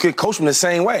 you can coach him the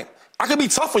same way. I could be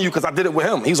tough on you because I did it with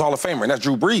him. He's a Hall of Famer, and that's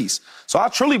Drew Brees. So I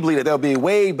truly believe that there'll be a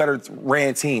way better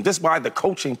ran team just by the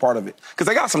coaching part of it because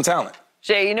they got some talent.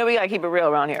 Jay, you know we got to keep it real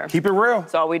around here. Keep it real.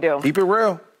 That's all we do. Keep it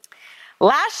real.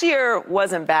 Last year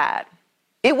wasn't bad.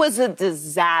 It was a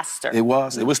disaster. It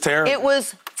was. It was terrible. It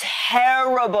was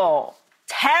terrible.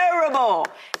 Terrible.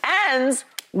 And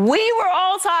we were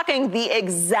all talking the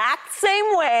exact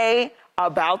same way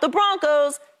about the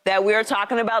Broncos that we're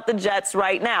talking about the Jets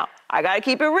right now. I got to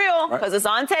keep it real because it's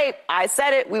on tape. I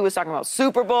said it. We was talking about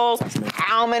Super Bowls.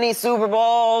 How many Super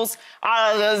Bowls?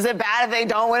 Is it bad if they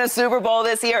don't win a Super Bowl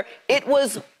this year? It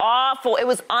was awful. It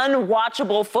was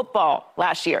unwatchable football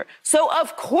last year. So,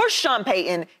 of course, Sean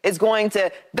Payton is going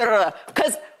to,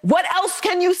 because what else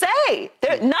can you say?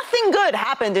 Nothing good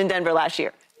happened in Denver last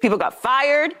year. People got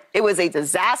fired. It was a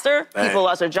disaster. People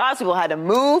lost their jobs. People had to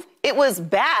move. It was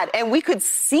bad. And we could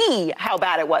see how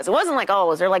bad it was. It wasn't like,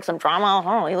 is there like some drama?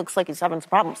 Oh, he looks like he's having some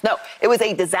problems. No, it was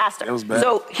a disaster. It was bad.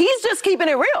 So he's just keeping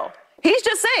it real. He's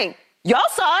just saying, y'all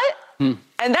saw it.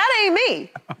 And that ain't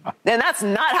me. And that's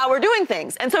not how we're doing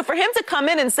things. And so for him to come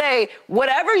in and say,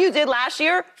 whatever you did last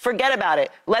year, forget about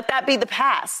it. Let that be the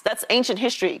past. That's ancient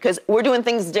history because we're doing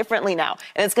things differently now.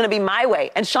 And it's going to be my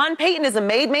way. And Sean Payton is a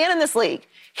made man in this league.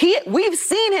 We've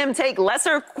seen him take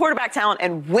lesser quarterback talent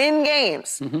and win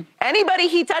games. Anybody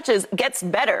he touches gets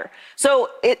better. So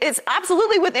it's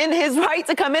absolutely within his right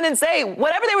to come in and say,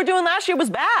 whatever they were doing last year was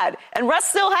bad. And Russ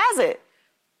still has it.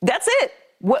 That's it.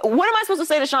 What am I supposed to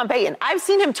say to Sean Payton? I've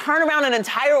seen him turn around an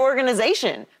entire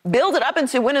organization, build it up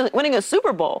into winning a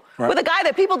Super Bowl with a guy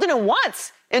that people didn't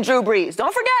want in Drew Brees.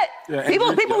 Don't forget,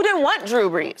 people who didn't want Drew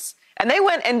Brees. And they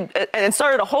went and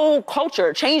started a whole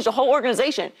culture, changed the whole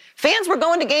organization. Fans were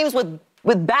going to games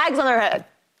with bags on their head.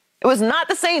 It was not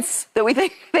the Saints that we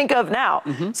think of now.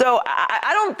 So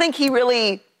I don't think he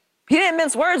didn't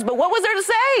mince words, but what was there to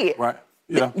say? Right.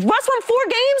 Yeah. Russ won 4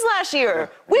 games last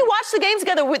year. We watched the game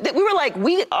together. We were like,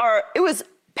 it was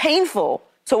painful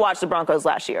to watch the Broncos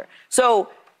last year. So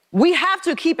we have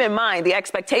to keep in mind the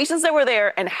expectations that were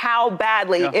there and how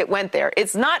badly it went there.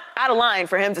 It's not out of line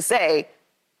for him to say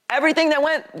everything that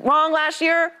went wrong last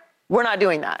year, we're not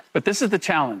doing that. But this is the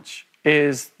challenge,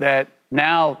 is that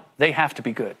now they have to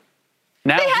be good.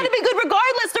 Now they had to be good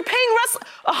regardless. They're paying Russ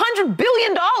 $100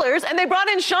 billion, and they brought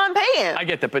in Sean Payton. I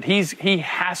get that, but he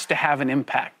has to have an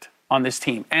impact on this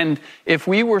team. And if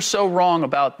we were so wrong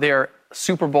about their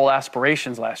Super Bowl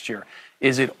aspirations last year,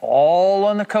 is it all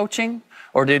on the coaching?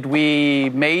 Or did we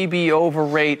maybe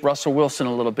overrate Russell Wilson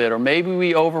a little bit? Or maybe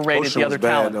we overrated the other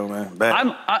talent? Though, man.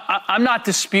 Bad. I'm not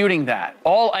disputing that.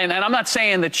 And I'm not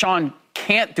saying that Sean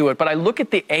can't do it, but I look at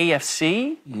the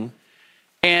AFC,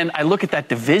 and I look at that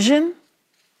division.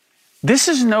 This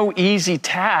is no easy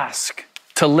task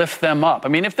to lift them up. I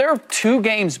mean, if they're 2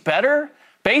 games better,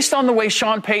 based on the way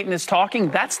Sean Payton is talking,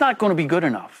 that's not going to be good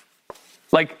enough.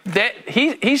 Like,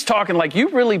 he's talking like you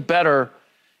really better,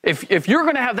 if you're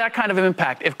going to have that kind of an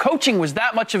impact, if coaching was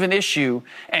that much of an issue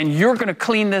and you're going to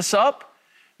clean this up,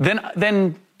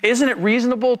 then isn't it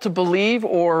reasonable to believe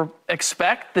or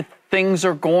expect that things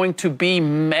are going to be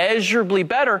measurably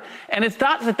better? And it's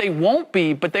not that they won't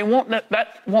be, but that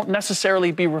won't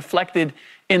necessarily be reflected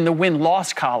in the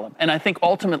win-loss column. And I think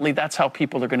ultimately that's how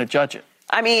people are going to judge it.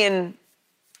 I mean,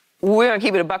 we're going to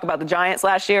keep it a buck about the Giants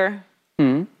last year. I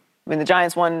mean, the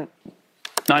Giants won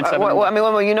 9-7.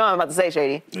 What you know I'm about to say,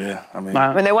 Shady. Yeah, I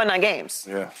mean, they won 9 games.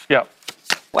 Yeah.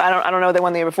 Well, I don't know if they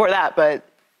won the year before that, but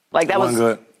like that was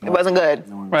good. It wasn't good.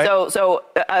 Right. So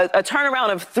a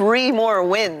turnaround of 3 more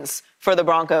wins for the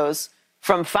Broncos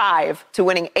from 5 to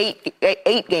winning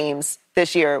 8 games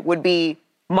this year would be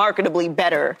marketably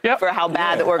better for how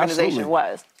bad the organization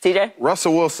was. TJ?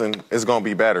 Russell Wilson is going to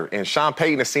be better, and Sean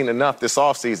Payton has seen enough this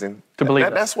offseason to believe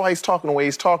that. That's why he's talking the way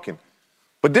he's talking.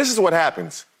 But this is what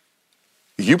happens.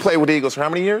 You played with the Eagles for how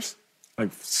many years? Like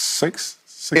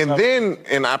 6.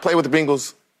 And I played with the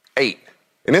Bengals 8.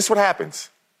 And this is what happens.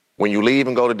 When you leave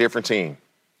and go to a different team,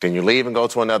 then you leave and go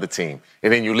to another team,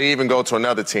 and then you leave and go to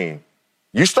another team,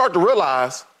 you start to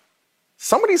realize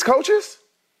some of these coaches,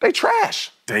 they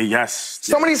trash.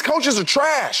 Some of these coaches are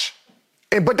trash,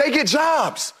 but they get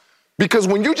jobs. Because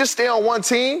when you just stay on one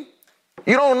team,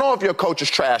 you don't know if your coach is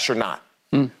trash or not.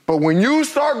 But when you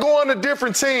start going to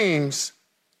different teams,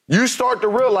 you start to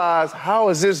realize, how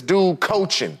is this dude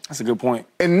coaching? That's a good point.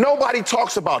 And nobody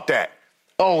talks about that.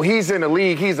 Oh, he's in the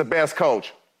league, he's the best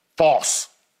coach. False.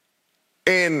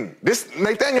 And this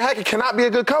Nathaniel Hackett cannot be a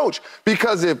good coach,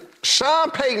 because if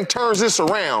Sean Payton turns this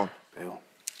around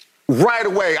right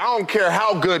away, I don't care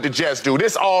how good the Jets do,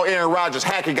 this all Aaron Rodgers,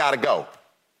 Hackett got to go.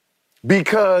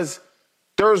 Because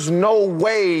there's no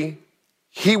way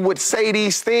he would say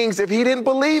these things if he didn't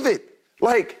believe it.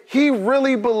 Like, he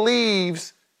really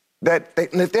believes that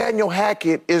Nathaniel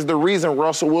Hackett is the reason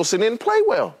Russell Wilson didn't play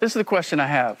well. This is the question I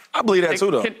have. I believe that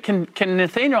too, though. Can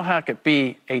Nathaniel Hackett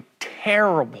be a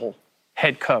terrible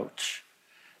head coach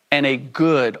and a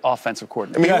good offensive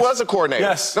coordinator? I mean, he was a coordinator.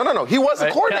 Yes. No. He was a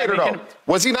coordinator, though.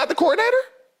 Was he not the coordinator?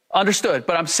 Understood,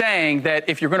 but I'm saying that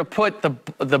if you're going to put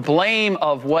the blame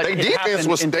of what their defense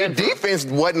wasn't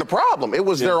the problem. It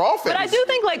was their offense. But I do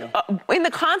think, like, in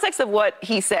the context of what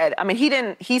he said, I mean,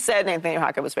 he said Nathaniel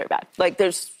Hackett was very bad. Like,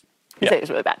 he said it was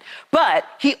really bad. But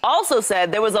he also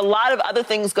said there was a lot of other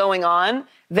things going on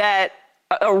that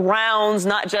around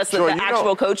not just the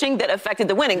actual coaching that affected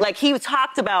the winning. Like, he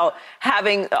talked about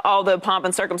having all the pomp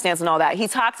and circumstance and all that. He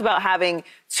talked about having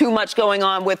too much going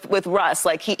on with Russ.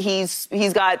 Like, he's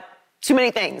got too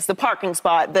many things. The parking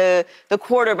spot, the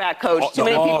quarterback coach, too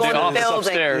many people in the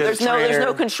building. There's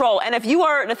no control. And if you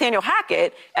are Nathaniel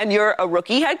Hackett and you're a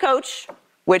rookie head coach,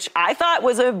 which I thought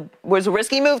was a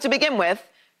risky move to begin with,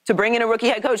 to bring in a rookie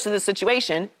head coach to this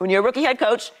situation. When you're a rookie head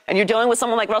coach and you're dealing with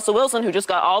someone like Russell Wilson, who just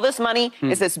got all this money,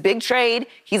 it's this big trade.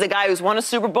 He's a guy who's won a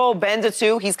Super Bowl, been to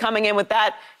 2. He's coming in with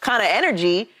that kind of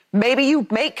energy. Maybe you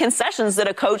make concessions that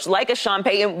a coach like a Sean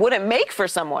Payton wouldn't make for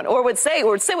someone, or would sit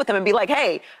with him and be like,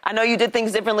 hey, I know you did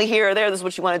things differently here or there. This is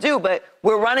what you want to do, but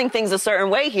we're running things a certain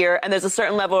way here, and there's a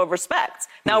certain level of respect.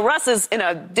 Now, Russ is in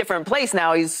a different place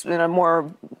now. He's in a more,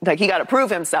 like, he got to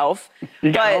prove himself.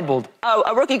 He got humbled.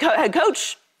 A rookie head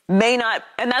coach may not,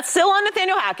 and that's still on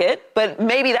Nathaniel Hackett, but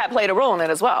maybe that played a role in it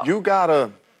as well. You got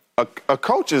a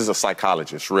coach is a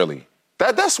psychologist, really.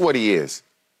 That's what he is.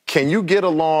 Can you get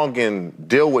along and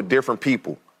deal with different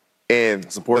people? And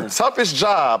the toughest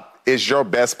job is your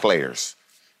best players.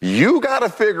 You got to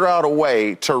figure out a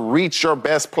way to reach your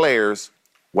best players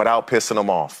without pissing them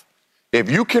off. If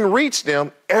you can reach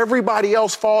them, everybody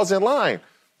else falls in line.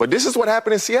 But this is what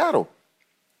happened in Seattle.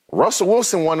 Russell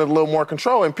Wilson wanted a little more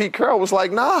control, and Pete Carroll was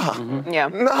like,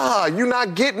 nah, you're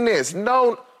not getting this.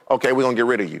 No. Okay, we're going to get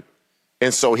rid of you.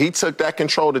 And so he took that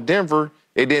control to Denver.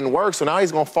 It didn't work, so now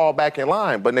he's going to fall back in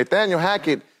line. But Nathaniel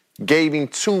Hackett gave him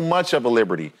too much of a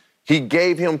liberty. He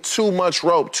gave him too much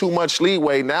rope, too much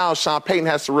leeway. Now Sean Payton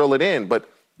has to reel it in. But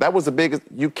that was the biggest.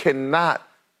 You cannot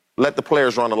let the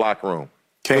players run the locker room.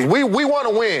 Because we want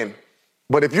to win.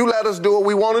 But if you let us do what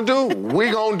we want to do,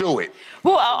 we're going to do it.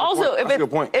 Well, also,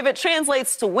 if it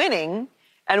translates to winning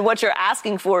and what you're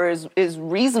asking for is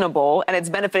reasonable and it's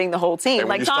benefiting the whole team,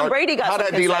 like Tom Brady got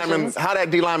some concessions. How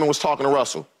that D lineman was talking to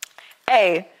Russell.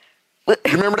 Hey. You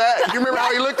remember that? You remember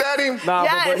how he looked at him? Nah,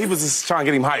 but he was just trying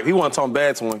to get him hyped. He wasn't talking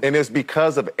bad to him. And it's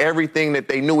because of everything that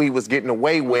they knew he was getting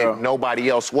away with, nobody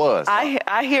else was.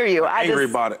 I hear you. Angry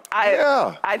about it.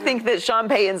 I think that Sean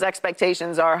Payton's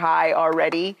expectations are high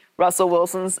already. Russell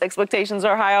Wilson's expectations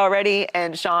are high already.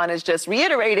 And Sean is just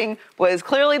reiterating what is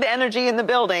clearly the energy in the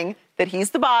building, that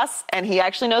he's the boss and he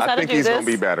actually knows how to do this. I think he's going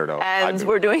to be better, though. And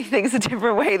we're doing things a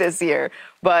different way this year.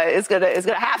 But it's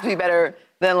gonna have to be better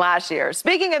than last year.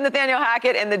 Speaking of Nathaniel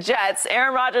Hackett and the Jets,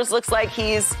 Aaron Rodgers looks like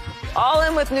he's all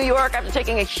in with New York after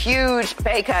taking a huge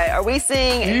pay cut. Are we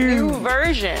seeing a new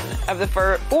version of the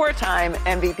four-time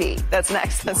MVP? That's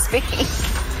next on Speaking.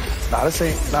 Nah, this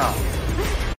ain't, nah.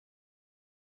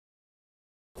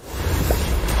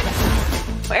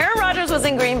 Aaron Rodgers was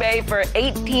in Green Bay for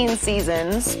 18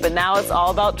 seasons, but now it's all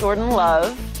about Jordan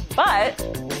Love. But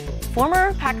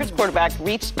former Packers quarterback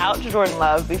reached out to Jordan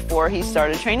Love before he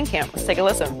started training camp. Let's take a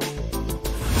listen.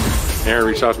 Aaron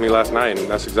reached out to me last night, and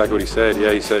that's exactly what he said.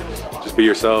 Yeah, he said, just be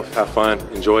yourself, have fun,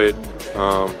 enjoy it.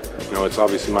 It's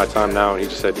obviously my time now, and he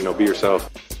just said, be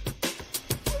yourself.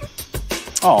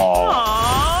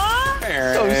 Aww.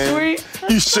 Aaron. So sweet.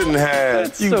 You shouldn't have.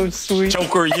 That's so sweet.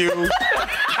 Joker, you.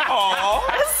 Aww.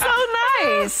 That's so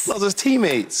nice. Those are his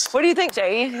teammates. What do you think,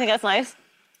 Jay? You think that's nice?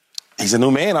 He's a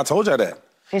new man. I told you that.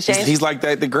 He's like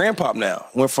that, the grandpop now.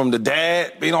 Went from the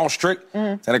dad being all strict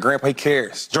to the grandpa, he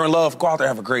cares. Jordan Love, go out there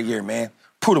and have a great year, man.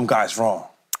 Prove them guys wrong.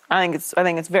 I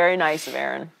think it's very nice of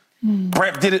Aaron.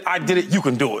 Brett did it, I did it, you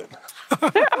can do it.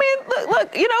 I mean,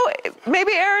 look,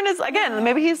 maybe Aaron is, again,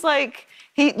 maybe he's like,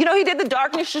 he did the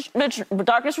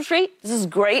darkness retreat. This is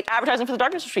great advertising for the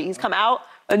darkness retreat. He's come out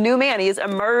a new man. He has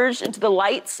emerged into the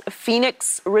lights, a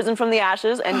phoenix risen from the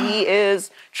ashes, and he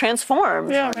is transformed.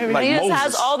 Yeah, maybe. Like he just Moses.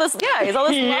 has all this, he has all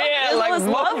this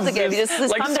love to give. He just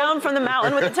has come down from the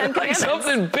mountain with the 10 commandments. Like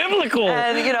something biblical.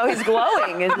 And, he's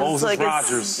glowing. It's Moses like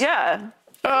Rodgers.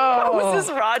 Moses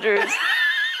Rodgers.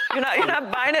 You're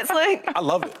not buying it, Slick? I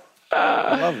love it.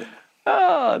 I love it.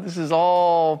 Oh, this is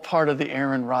all part of the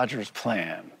Aaron Rodgers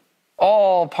plan.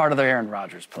 All part of the Aaron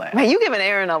Rodgers plan. Man, you've given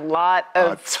Aaron a lot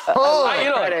of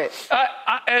credit.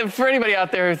 For anybody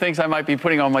out there who thinks I might be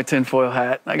putting on my tinfoil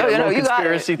hat, I got a little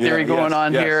conspiracy theory going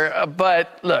on here.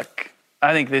 But look,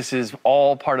 I think this is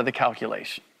all part of the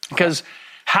calculation. Because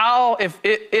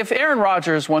if Aaron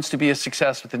Rodgers wants to be a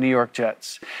success with the New York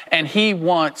Jets, and he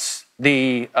wants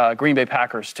the Green Bay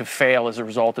Packers to fail as a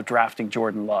result of drafting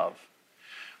Jordan Love,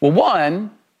 well,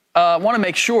 one, I want to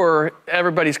make sure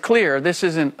everybody's clear. This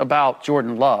isn't about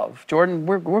Jordan Love. Jordan,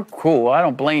 we're cool. I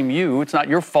don't blame you. It's not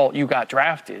your fault you got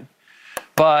drafted.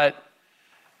 But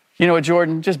you know what,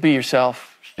 Jordan? Just be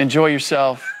yourself. Enjoy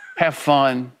yourself. Have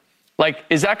fun. Like,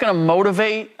 is that going to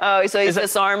motivate? Oh, so he's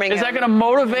disarming him. Is that going to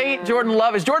motivate Jordan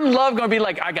Love? Is Jordan Love going to be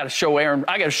like, I got to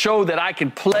show that I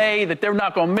can play, that they're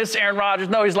not going to miss Aaron Rodgers?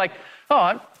 No, he's like,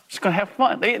 I'm just going to have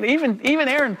fun. Even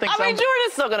Aaron thinks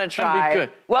Jordan's still going to try. Be good.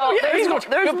 Well,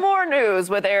 there's more news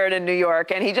with Aaron in New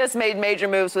York, and he just made major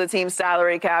moves for the team's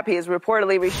salary cap. He has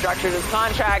reportedly restructured his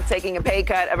contract, taking a pay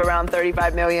cut of around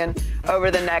 $35 million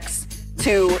over the next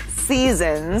 2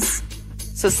 seasons.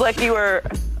 So, Slick, you were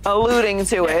alluding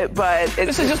to it, but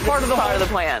this is just part of the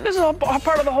plan. This is a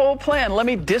part of the whole plan. Let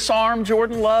me disarm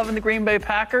Jordan Love and the Green Bay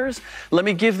Packers. Let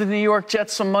me give the New York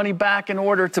Jets some money back in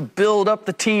order to build up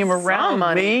the team around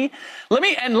me.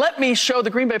 Let me show the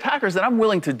Green Bay Packers that I'm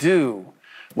willing to do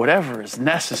whatever is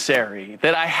necessary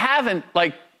that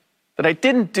I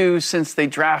didn't do since they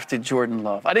drafted Jordan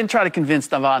Love. I didn't try to convince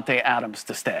Davante Adams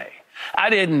to stay.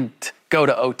 I didn't go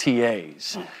to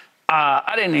OTAs.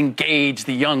 I didn't engage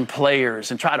the young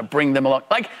players and try to bring them along.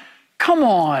 Like, come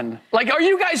on. Like, are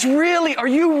you telling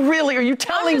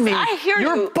me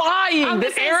you're buying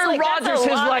that Aaron Rodgers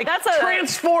has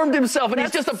transformed himself and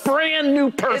he's just a brand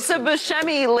new person? It's a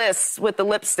Buscemi list with the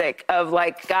lipstick of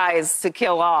guys to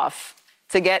kill off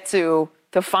to get to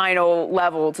the final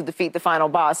level to defeat the final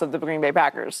boss of the Green Bay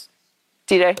Packers.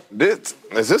 TJ?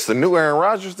 Is this the new Aaron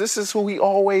Rodgers? This is who he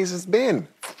always has been.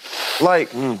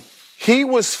 He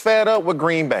was fed up with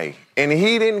Green Bay, and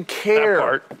he didn't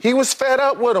care. He was fed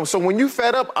up with them. So when you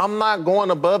fed up, I'm not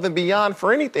going above and beyond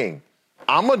for anything.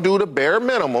 I'm going to do the bare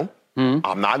minimum.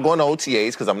 I'm not going to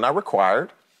OTAs because I'm not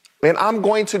required. And I'm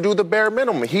going to do the bare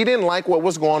minimum. He didn't like what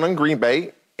was going on in Green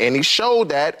Bay, and he showed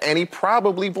that, and he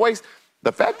probably voiced.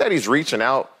 The fact that he's reaching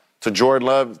out to Jordan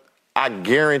Love, I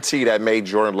guarantee that made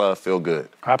Jordan Love feel good.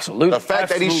 Absolutely. The fact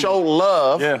that he showed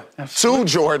love to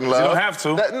Jordan Love. You don't have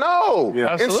to. No.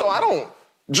 Yeah. And so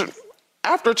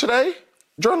after today,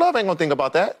 Jordan Love ain't going to think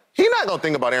about that. He's not going to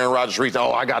think about Aaron Rodgers reaching,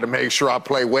 I got to make sure I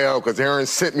play well because Aaron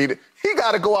sent me. He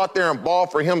got to go out there and ball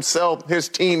for himself, his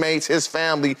teammates, his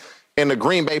family, and the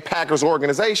Green Bay Packers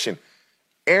organization.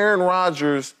 Aaron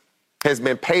Rodgers has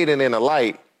been painted in a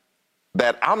light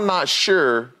that I'm not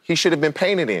sure he should have been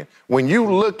painted in. When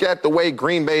you look at the way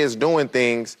Green Bay is doing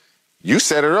things, you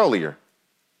said it earlier,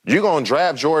 you're going to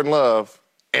draft Jordan Love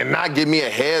and not give me a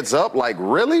heads up,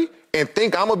 really? And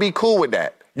think I'm going to be cool with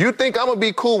that. You think I'm going to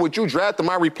be cool with you drafting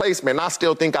my replacement and I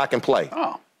still think I can play?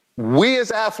 Oh. We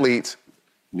as athletes,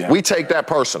 we take that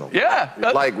personal. Yeah.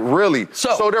 Really.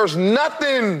 So there's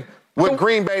nothing with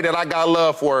Green Bay that I got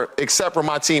love for except for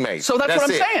my teammates. So that's what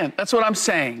I'm saying. That's what I'm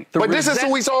saying. But this is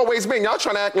who he's always been. Y'all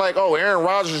trying to act like, Aaron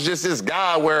Rodgers is just this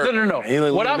guy where... No.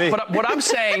 What I'm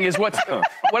saying is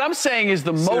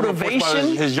the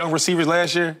motivation... His young receivers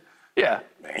last year? Yeah.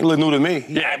 He look new to me.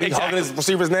 Yeah, exactly. Hugging his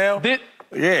receivers now?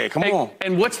 Come on.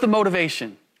 And what's the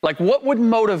motivation? What would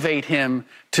motivate him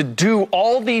to do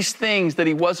all these things that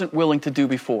he wasn't willing to do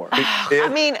before? Look,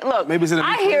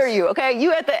 I hear you, okay?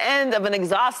 You at the end of an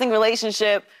exhausting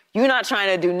relationship, you're not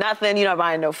trying to do nothing. You're not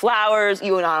buying no flowers.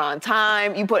 You're not on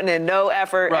time. You putting in no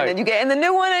effort. Right. And then you get in the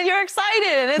new one and you're excited.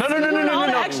 And it's No. It's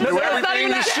not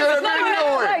even that.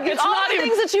 It's all the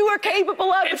things that you were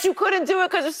capable of, but you couldn't do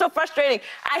it because it's so frustrating.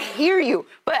 I hear you.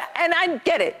 And I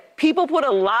get it. People put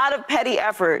a lot of petty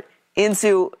effort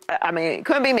into, it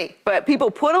couldn't be me, but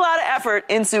people put a lot of effort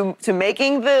into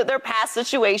making their past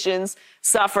situations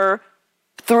suffer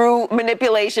through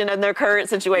manipulation of their current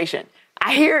situation.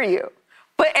 I hear you.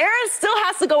 But Aaron still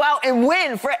has to go out and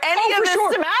win for any of this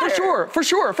to matter. For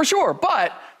sure.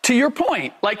 But to your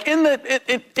point, in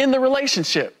the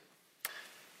relationship,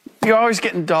 you're always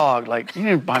getting dogged. You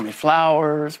didn't buy me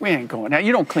flowers. We ain't going out.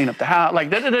 You don't clean up the house.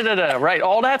 Right?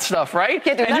 All that stuff, right?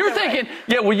 And you're thinking,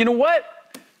 you know what?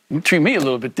 You treat me a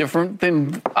little bit different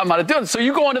than I might have done. So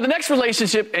you go on to the next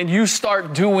relationship and you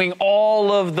start doing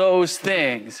all of those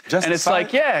things. And it's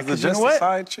because you know what?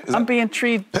 I'm being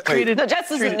treated. No,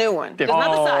 Jets is a new one. There's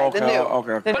not the side, the new.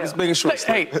 Okay. But it's big and short.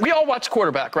 Hey, we all watch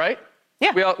quarterback, right?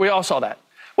 Yeah. We all saw that.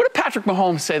 What did Patrick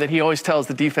Mahomes say that he always tells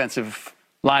the defensive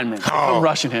linemen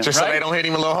rushing him? Just so they don't hit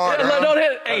him a little harder. Don't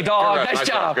hit. Hey, dog. Nice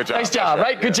job. Nice job.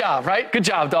 Right? Good job. Right? Good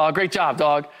job, dog. Great job,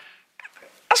 dog.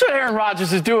 That's what Aaron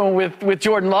Rodgers is doing with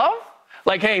Jordan Love.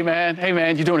 Hey,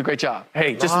 man, you're doing a great job.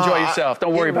 Hey, just enjoy yourself.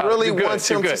 Don't worry about it. He really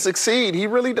wants him to succeed. He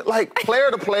really,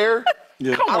 player to player.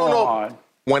 Come on. Know.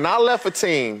 When I left a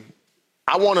team,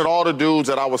 I wanted all the dudes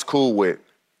that I was cool with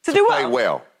to do play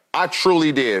well. I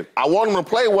truly did. I want them to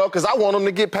play well because I want them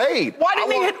to get paid. Why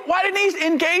didn't he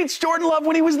engage Jordan Love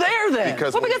when he was there then?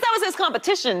 Because that was his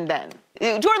competition then.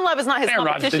 Jordan Love is not his Aaron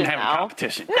competition Rodgers didn't now. have a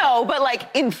competition. No,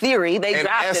 but in theory, they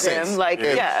drafted him.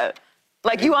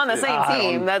 You on the same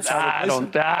team. They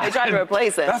tried to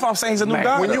replace him. That's what I'm saying. He's a new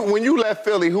guy. When you left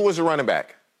Philly, who was the running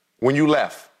back? When you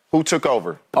left, who took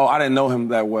over? Oh, I didn't know him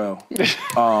that well.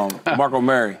 Marco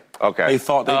Murray. Okay. They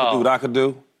thought they could do what I could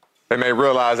do. And they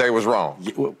realized they was wrong.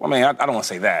 I don't want to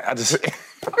say that.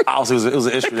 Obviously, it was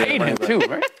an issue. They paid him too,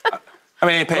 right? They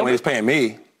ain't paying me. They was paying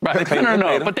me. Right.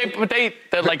 No. But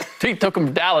they took him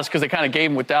to Dallas because they kind of gave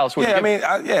him with Dallas. He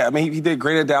did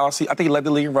great at Dallas. I think he led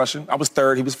the league in rushing. I was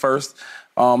third. He was first.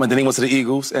 And then he went to the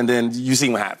Eagles, and then you see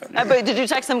what happened. But did you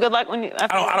text him good luck when you?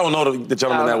 I don't know the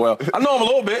gentleman that well. I know him a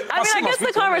little bit. I guess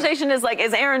the conversation is like,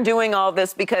 is Aaron doing all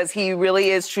this because he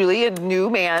really is truly a new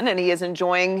man and he is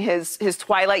enjoying his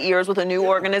twilight years with a new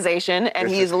organization and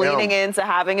he's leaning into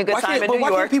having a good time in New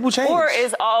York? People change? Or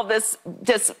is all this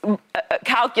just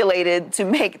calculated to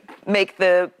make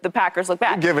the Packers look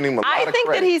bad? You're giving him a lot of think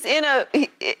credit. that he's in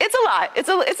it's a lot. It's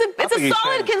a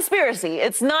solid conspiracy.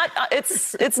 It's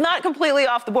not completely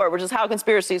off the board, which is how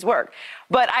conspiracies work.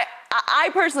 But I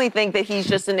personally think that he's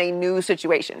just in a new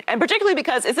situation. And particularly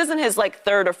because this isn't his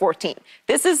third or fourth team.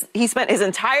 He spent his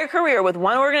entire career with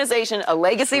one organization, a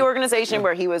legacy organization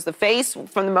where he was the face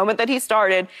from the moment that he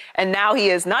started. And now he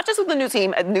is not just with a new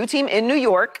team in New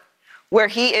York, where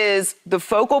he is the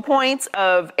focal point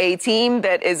of a team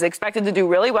that is expected to do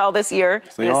really well this year.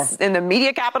 In the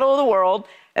media capital of the world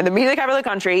and the media capital of the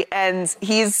country. And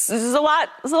there's a lot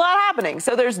happening.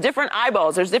 So there's different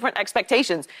eyeballs. There's different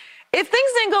expectations. If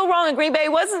things didn't go wrong in Green Bay,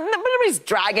 nobody's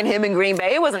dragging him in Green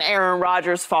Bay. It wasn't Aaron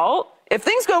Rodgers' fault. If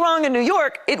things go wrong in New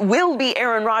York, it will be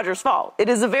Aaron Rodgers' fault. It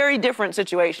is a very different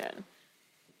situation.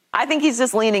 I think he's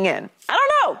just leaning in. I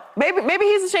don't know. Maybe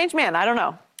he's a changed man. I don't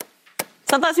know.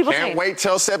 Sometimes people change. Can't wait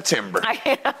till September. I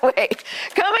can't wait.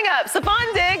 Coming up,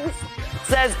 Stephon Diggs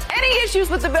says any issues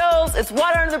with the Bills, it's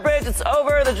water under the bridge, it's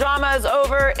over, the drama is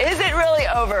over. Is it really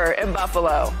over in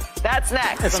Buffalo? That's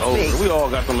next. It's over. We all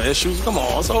got them issues. Come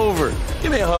on, it's over.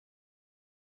 Give me a hug.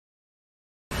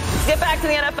 Let's get back to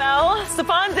the NFL.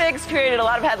 Stephon Diggs created a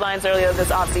lot of headlines earlier this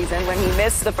offseason when he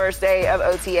missed the first day of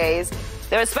OTAs.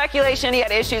 There was speculation he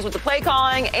had issues with the play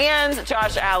calling and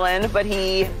Josh Allen, but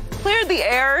he cleared the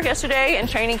air yesterday in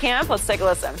training camp. Let's take a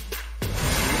listen.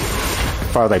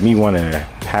 As far as me wanting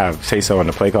to say so on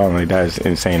the play calling, that is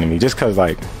insane to me. Just because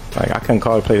I couldn't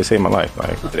call a play to save my life.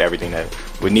 Everything that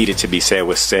we needed to be said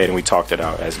was said, and we talked it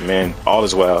out as men. All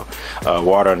is well.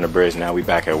 Water under the bridge. Now we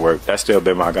back at work. That's still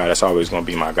been my guy. That's always going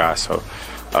to be my guy. So,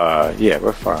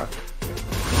 we're fine.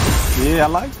 Yeah, I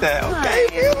like that. Okay,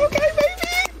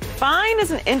 baby. Fine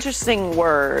is an interesting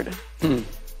word.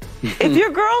 If your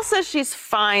girl says she's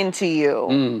fine to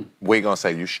you, we gonna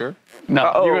say, you sure?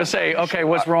 No, you're gonna say, okay,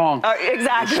 what's wrong?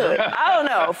 Exactly. I don't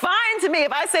know. Fine to me.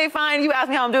 If I say fine, you ask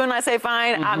me how I'm doing, and I say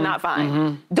fine, I'm not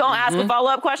fine. Don't ask a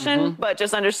follow-up question, but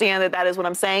just understand that is what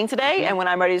I'm saying today, and when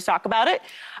I'm ready to talk about it,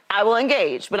 I will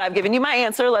engage. But I've given you my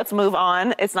answer. Let's move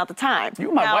on. It's not the time. You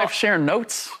and my wife sharing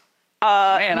notes?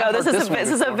 Man, no, this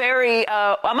is a very.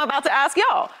 I'm about to ask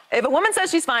y'all. If a woman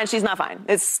says she's fine, she's not fine.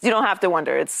 You don't have to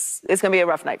wonder. It's gonna be a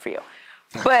rough night for you.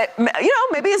 But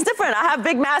maybe it's different. I have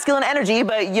big masculine energy,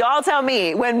 but y'all tell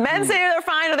me when men say they're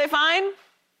fine, are they fine?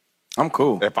 I'm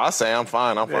cool. If I say I'm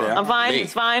fine, I'm fine. I'm fine.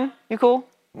 It's fine. You cool?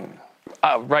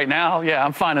 Right now, yeah,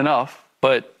 I'm fine enough.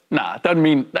 But nah, it doesn't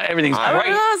mean that everything's great. I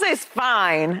don't say it's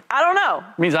fine. I don't know.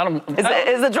 It means I don't.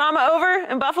 Is the drama over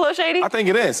in Buffalo, Shady? I think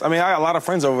it is. I mean, I got a lot of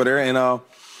friends over there, and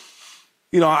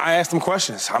I asked them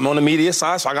questions. I'm on the media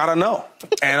side, so I gotta know.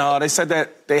 And they said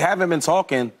that they haven't been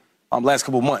talking last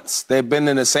couple months. They've been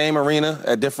in the same arena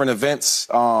at different events,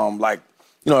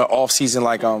 off season,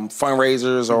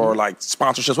 fundraisers or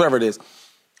sponsorships, whatever it is,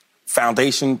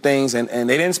 foundation things, and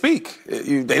they didn't speak.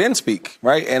 They didn't speak,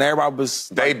 right? And everybody was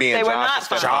they were not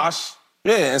Josh,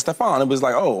 yeah, and Stephon. It was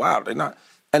like, oh wow, they're not.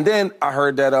 And then I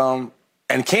heard that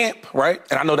in camp, right?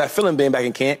 And I know that feeling being back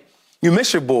in camp. You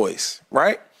miss your boys,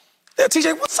 right? Yeah,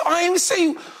 TJ, what's up? I ain't even say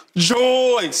you.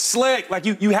 Joy, Slick,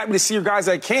 you happy to see your guys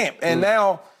at camp, and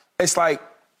now. It's like,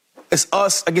 it's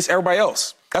us against everybody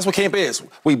else. That's what camp is.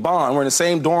 We bond. We're in the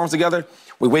same dorms together.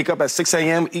 We wake up at 6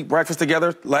 a.m., eat breakfast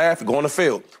together, laugh, go on the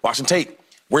field, watching tape.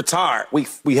 We're tired.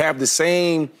 We have the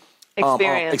same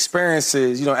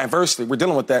experiences, adversity. We're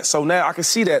dealing with that. So now I can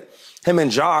see that him and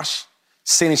Josh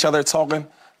seeing each other talking.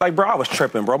 Bro, I was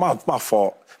tripping, bro. My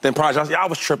fault. Then probably Josh, I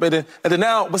was tripping. And then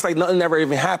now it's like nothing ever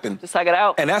even happened. Just hug it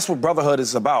out. And that's what brotherhood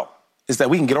is about, is that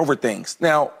we can get over things.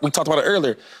 Now, we talked about it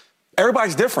earlier.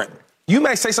 Everybody's different. You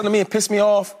may say something to me and piss me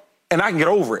off, and I can get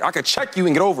over it. I can check you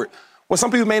and get over it. Well, some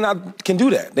people can do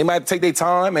that. They might take their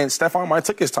time, and Stephon might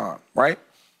take his time, right?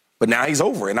 But now he's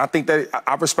over it. And I think that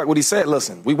I respect what he said.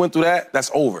 Listen, we went through that. That's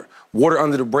over. Water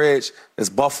under the bridge is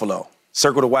Buffalo.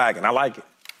 Circle the wagon. I like it.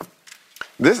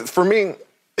 This, for me,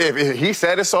 if he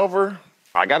said it's over,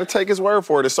 I got to take his word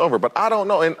for it. It's over. But I don't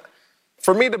know. And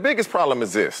for me, the biggest problem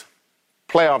is this.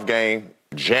 Playoff game,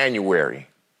 January.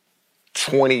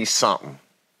 20-something.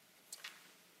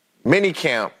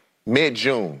 Minicamp,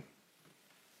 mid-June.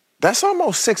 That's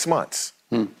almost 6 months.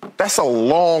 That's a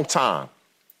long time.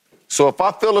 So if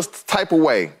I feel this type of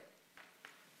way,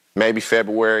 maybe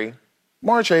February,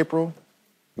 March, April,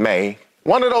 May,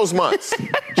 one of those months.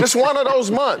 Just one of those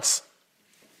months.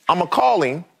 I'm going to call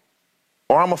him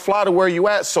or I'm going to fly to where you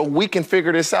at so we can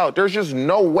figure this out. There's just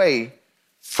no way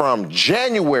from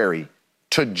January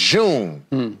to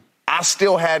June I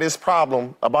still had this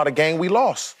problem about a game we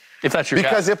lost. If that's your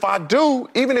Because guy. if I do,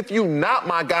 even if you not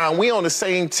my guy and we on the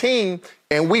same team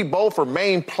and we both are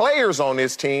main players on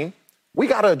this team, we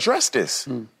got to address this.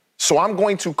 So I'm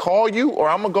going to call you or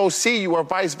I'm going to go see you or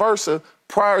vice versa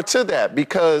prior to that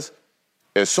because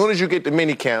as soon as you get to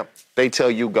minicamp, they tell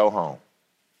you go home.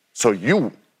 So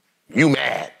you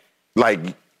mad. Like,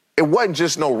 it wasn't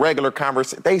just no regular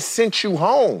conversation. They sent you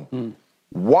home.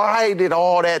 Why did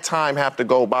all that time have to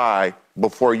go by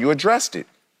before you addressed it?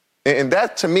 And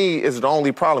that, to me, is the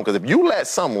only problem. Because if you let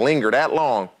something linger that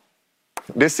long,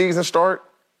 this season start,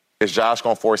 is Josh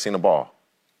going to force him the ball?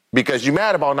 Because you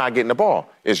mad about not getting the ball.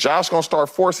 Is Josh going to start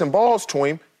forcing balls to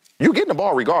him? You getting the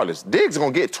ball regardless. Diggs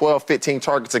going to get 12, 15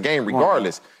 targets a game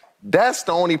regardless. That's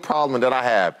the only problem that I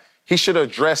have. He should have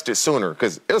addressed it sooner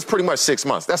because it was pretty much 6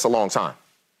 months. That's a long time.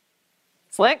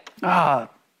 Slick?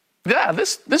 Yeah,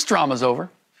 this drama's over.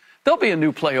 There'll be a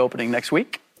new play opening next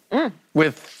week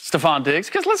with Stephon Diggs.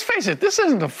 Because let's face it, this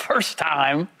isn't the first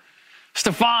time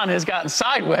Stephon has gotten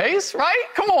sideways, right?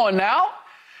 Come on now.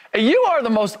 You are the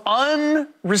most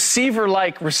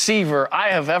un-receiver-like receiver I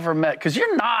have ever met because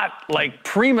you're not like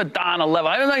prima donna level.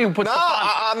 I don't know you can put No,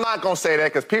 I'm not going to say that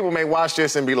because people may watch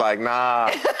this and be like, nah,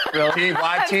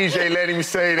 why TJ let him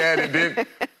say that? And then,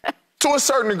 to a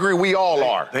certain degree, we all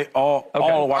are. They all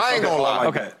I ain't going to lie.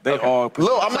 Okay. They all.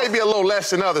 I may be a little less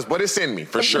than others, but it's in me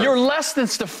for sure. You're less than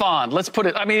Stephon. Let's put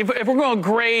it. I mean, if we're going to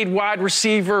grade wide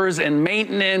receivers and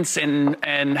maintenance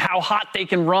and how hot they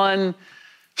can run,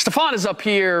 Stephon is up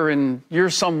here and you're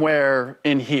somewhere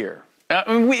in here.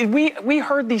 I mean, we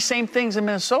heard these same things in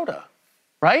Minnesota,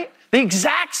 right? The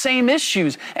exact same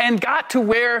issues and got to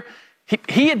where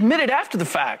he admitted after the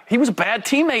fact he was a bad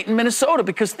teammate in Minnesota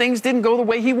because things didn't go the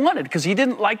way he wanted because he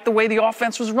didn't like the way the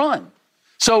offense was run.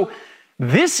 So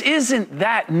this isn't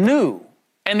that new.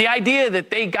 And the idea that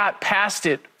they got past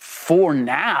it for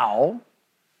now,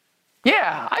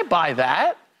 yeah, I buy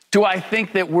that. Do I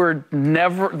think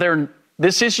that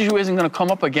this issue isn't going to come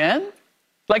up again?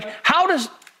 Like, how does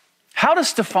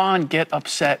Stephon get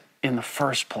upset in the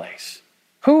first place?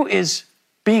 Who is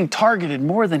being targeted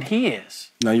more than he is?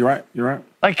 No, you're right. You're right.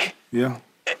 Like, yeah.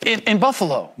 In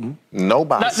Buffalo.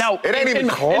 Nobody. Now, it ain't even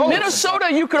close. In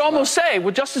Minnesota, you could almost say,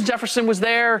 well, Justin Jefferson was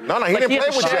there. No, he didn't play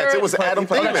with Jets. It was Adam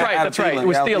Thielen. That's right. It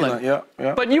was Thielen.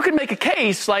 Yeah. But you can make a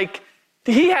case like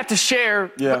he had to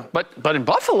share. Yeah. But in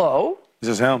Buffalo. It's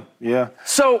just him. Yeah.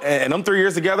 So. And them 3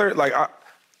 years together, like,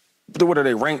 what are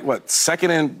they ranked?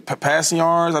 Second in passing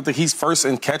yards? I think he's first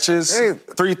in catches.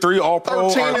 3-3 All-Pro.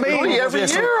 13-3 every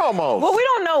year almost. Well, we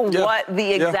don't know what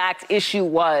the exact issue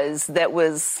was that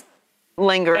was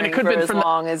lingering and it could for have as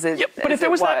long as it was. But if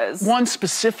there was that one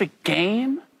specific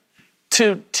game,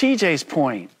 to TJ's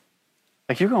point,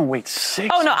 like you're going to wait 6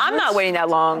 Oh, no, months? I'm not waiting that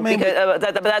long because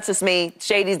but that's just me.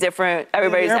 Shady's different.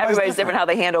 Everybody's different how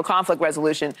they handle conflict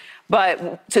resolution.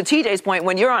 But to TJ's point,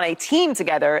 when you're on a team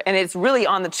together and it's really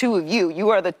on the two of you, you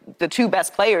are the two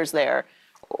best players there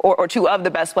or two of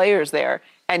the best players there.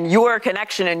 And your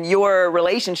connection and your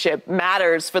relationship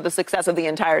matters for the success of the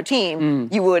entire team.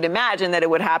 You would imagine that it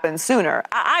would happen sooner.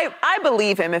 I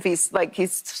believe him if he's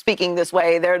speaking this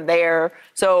way. They're there.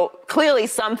 So clearly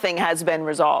something has been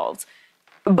resolved.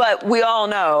 But we all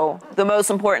know the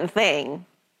most important thing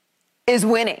is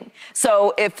winning.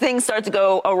 So if things start to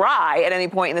go awry at any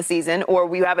point in the season, or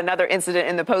we have another incident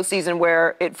in the postseason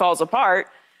where it falls apart,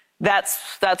 that's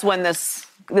when this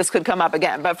could come up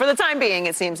again. But for the time being,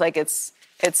 it seems like it's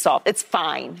solved. It's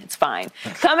fine. It's fine.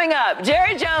 Coming up,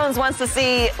 Jerry Jones wants to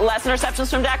see less interceptions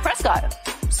from Dak Prescott.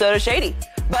 So does Shady.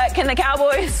 But can the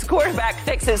Cowboys quarterback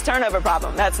fix his turnover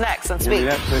problem? That's next on Speak.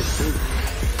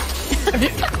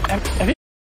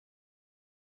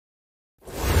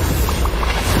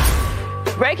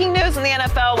 Breaking news in the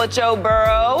NFL with Joe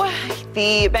Burrow.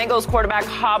 The Bengals quarterback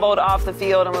hobbled off the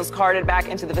field and was carted back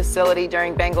into the facility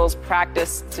during Bengals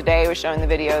practice today. We're showing the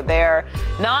video there.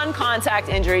 Non-contact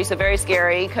injury, so very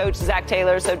scary. Coach Zach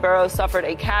Taylor said Burrow suffered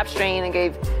a calf strain and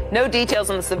gave no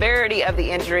details on the severity of the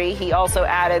injury. He also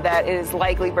added that it is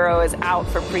likely Burrow is out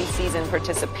for preseason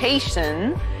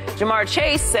participation. Jamar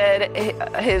Chase said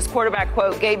his quarterback,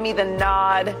 quote, gave me the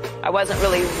nod. I wasn't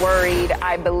really worried.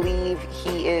 I believe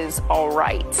he is all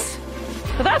right.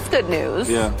 So that's good news.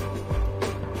 Yeah.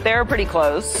 They're pretty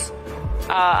close.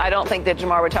 I don't think that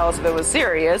Jamar would tell us if it was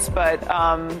serious, but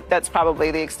that's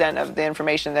probably the extent of the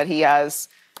information that he has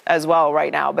as well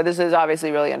right now. But this is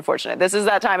obviously really unfortunate. This is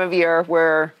that time of year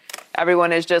where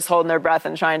everyone is just holding their breath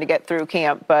and trying to get through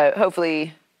camp. But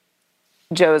hopefully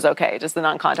Joe's okay, just the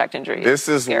non-contact injury. This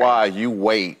is why you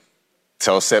wait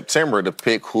till September to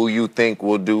pick who you think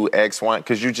will do X, Y,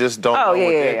 because you just don't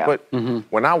know. But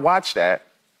when I watched that,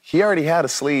 he already had a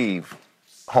sleeve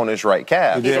on his right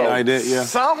calf. He did, I did, yeah.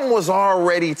 Something was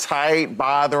already tight,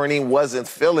 bothering him, wasn't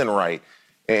feeling right.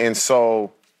 And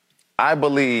so I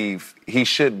believe he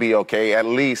should be okay. At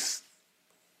least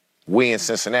we in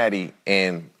Cincinnati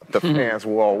and the fans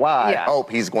worldwide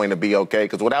hope he's going to be okay,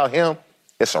 because without him,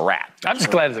 it's a wrap. I'm just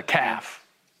glad it's a calf.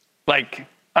 Like,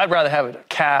 I'd rather have it a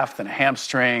calf than a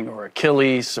hamstring or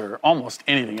Achilles or almost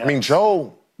anything else. I mean,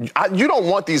 Joe, you don't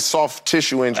want these soft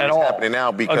tissue injuries happening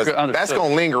now, because that's going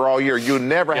to linger all year. You'll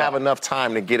never have enough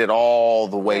time to get it all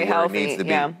the way where it needs to be.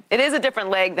 Yeah. It is a different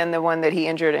leg than the one that he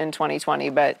injured in 2020,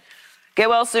 but get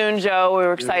well soon, Joe. We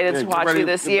were excited to watch you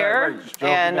this year,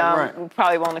 and we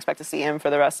probably won't expect to see him for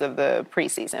the rest of the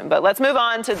preseason. But let's move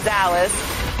on to Dallas.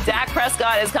 Dak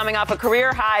Prescott is coming off a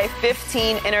career-high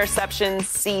 15 interception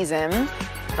season.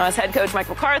 Now, his head coach, Mike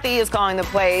McCarthy, is calling the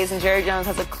plays, and Jerry Jones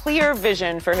has a clear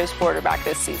vision for his quarterback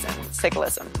this season. Let's take a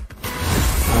listen.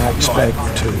 I expect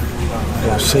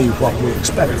to see what we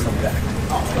expect from Dak.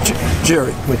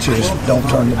 Jerry, which is don't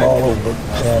turn the ball over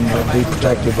and be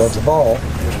protective of the ball,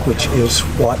 which is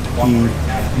what he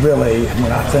really,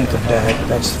 when I think of Dak,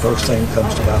 that's the first thing that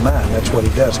comes to my mind. That's what he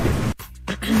does.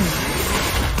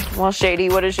 Well, Shady,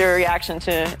 what is your reaction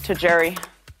to Jerry?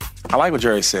 I like what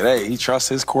Jerry said. Hey, he trusts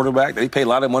his quarterback that he paid a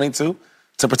lot of money to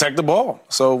protect the ball.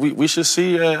 So we should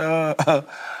see a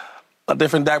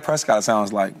different Dak Prescott, it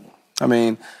sounds like. I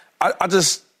mean, I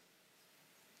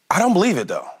don't believe it,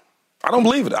 though. I don't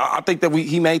believe it. I think that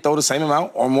he may throw the same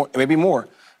amount or more, maybe more.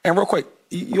 And real quick,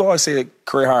 you always say the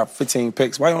career high of 15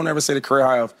 picks. Why don't you ever say the career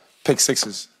high of pick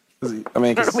sixes? I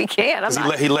mean, we can't.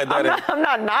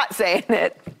 I'm not saying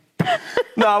it.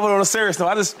 No, but on a serious note,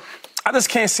 I just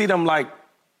can't see them like,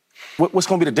 what's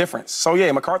going to be the difference? So,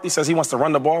 yeah, McCarthy says he wants to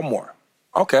run the ball more.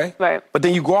 Okay. Right. But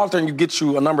then you go out there and you get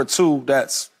you a number 2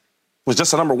 was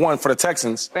just a number 1 for the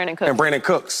Texans. Brandon Cooks. And Brandon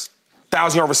Cooks.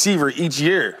 1,000-yard receiver each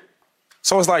year.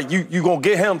 So it's like you going to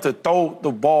get him to throw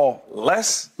the ball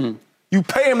less? You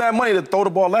pay him that money to throw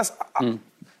the ball less?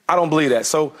 I don't believe that.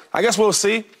 So I guess we'll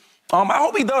see. I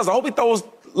hope he does. I hope he throws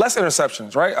less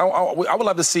interceptions, right? I would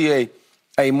love to see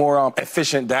a more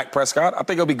efficient Dak Prescott. I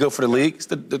think it'll be good for the league. It's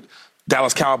the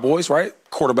Dallas Cowboys, right?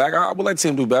 Quarterback. I would like to see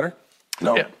him do better.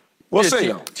 We'll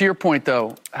see. To your point,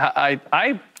 though,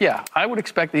 I would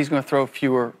expect that he's going to throw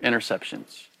fewer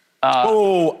interceptions.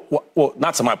 Well,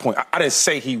 not to my point. I didn't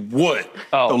say he would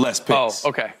throw less picks. Oh,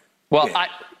 okay. Well,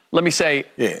 let me say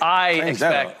I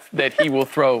expect that he will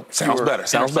throw fewer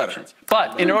interceptions.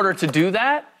 But in order to do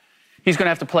that, he's going to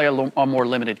have to play a more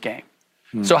limited game.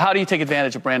 So how do you take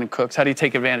advantage of Brandon Cooks? How do you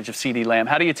take advantage of CeeDee Lamb?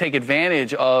 How do you take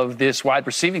advantage of this wide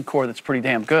receiving core that's pretty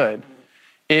damn good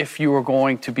if you are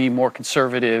going to be more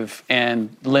conservative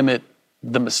and limit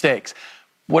the mistakes?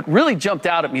 What really jumped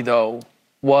out at me, though,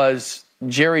 was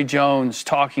Jerry Jones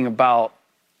talking about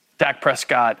Dak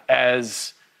Prescott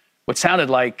as what sounded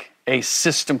like a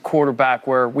system quarterback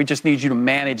where we just need you to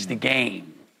manage the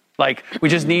game. Like, we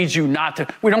just need you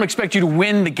we don't expect you to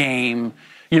win the game.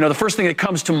 You know, the first thing that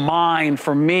comes to mind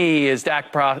for me is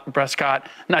Dak Prescott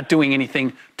not doing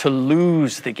anything to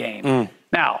lose the game.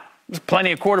 Now, there's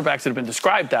plenty of quarterbacks that have been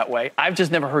described that way. I've just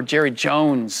never heard Jerry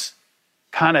Jones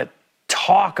kind of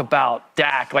talk about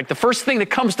Dak. Like, the first thing that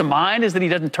comes to mind is that he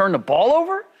doesn't turn the ball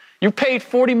over. You paid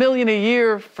 $40 million a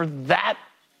year for that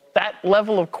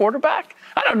level of quarterback.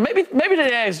 I don't know. Maybe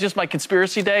today is just my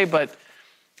conspiracy day, but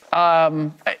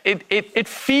it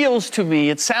feels to me,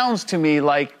 it sounds to me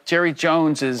like Jerry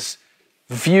Jones's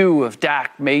view of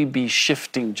Dak may be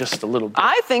shifting just a little bit.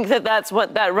 I think that's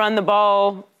what that run the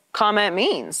ball comment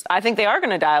means. I think they are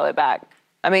going to dial it back.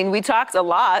 I mean, we talked a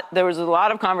lot. There was a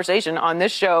lot of conversation on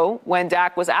this show when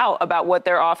Dak was out about what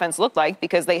their offense looked like,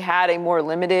 because they had a more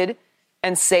limited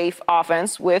and safe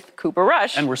offense with Cooper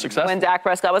Rush. And were successful. When Dak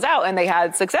Prescott was out, and they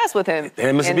had success with him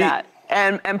in that.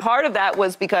 And part of that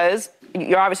was because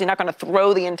you're obviously not going to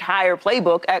throw the entire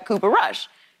playbook at Cooper Rush.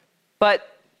 But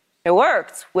it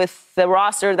worked with the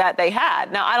roster that they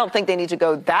had. Now, I don't think they need to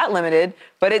go that limited,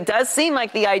 but it does seem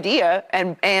like the idea,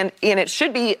 and it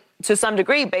should be to some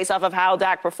degree based off of how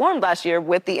Dak performed last year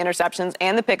with the interceptions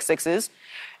and the pick sixes.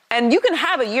 And you can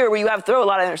have a year where you throw a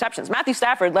lot of interceptions. Matthew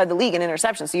Stafford led the league in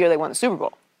interceptions the year they won the Super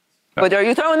Bowl. But are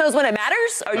you throwing those when it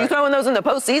matters? Are you throwing those in the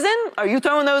postseason? Are you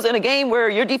throwing those in a game where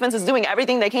your defense is doing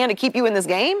everything they can to keep you in this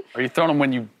game? Are you throwing them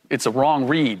when it's a wrong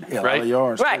read, right?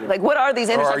 Right. Like, what are these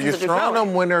interceptions? Or are you throwing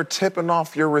them when they're tipping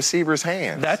off your receiver's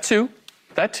hands? That too.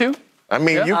 I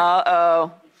mean, you.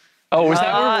 Uh-oh. Oh, is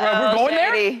that where we're going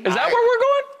there? Is that where we're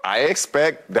going? I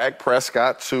expect Dak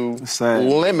Prescott to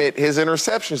limit his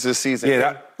interceptions this season.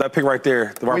 Yeah, that pick right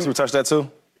there, the wide receiver touched that too.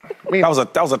 That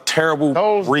was a terrible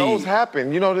read. Those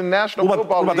happen. You know, the National Football League.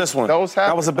 What about this one? Those happen.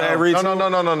 That was a bad read.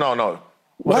 No.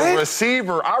 What? The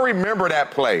receiver, I remember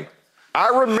that play. I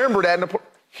remember that.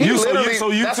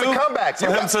 That's a comeback.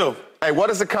 So him too. Hey, what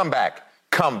is a comeback?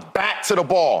 Come back to the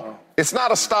ball. It's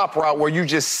not a stop route where you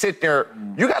just sit there.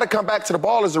 You got to come back to the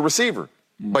ball as a receiver.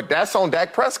 But that's on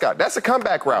Dak Prescott. That's a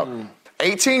comeback route.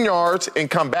 18 yards and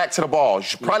come back to the ball. You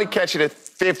should probably catch it at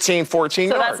 15, 14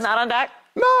 yards. So that's not on Dak?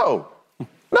 No.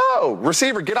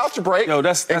 Receiver, get out your break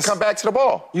and come back to the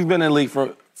ball. You've been in the league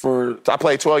for I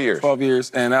played 12 years. 12 years,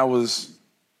 and that was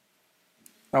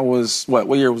what?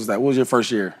 What year was that? What was your first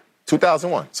year?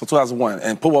 2001. So 2001.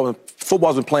 And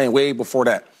football's been playing way before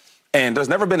that. And there's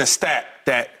never been a stat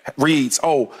that reads,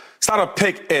 it's not a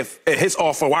pick if it hits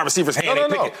off a wide receiver's hand.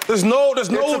 No. There's no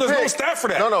stat for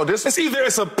that. No. It's either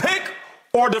it's a pick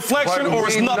or deflection or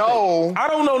it's nothing. I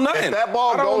don't know nothing. If that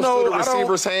ball goes through the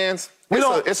receiver's hands,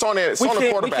 it's on the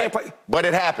quarterback. But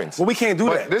it happens. Well, we can't do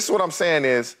that. This is what I'm saying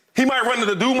is, he might run to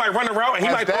the dude, might run the route, and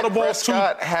he might throw the ball too.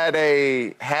 Prescott had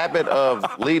a habit of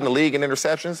leading the league in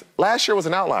interceptions. Last year was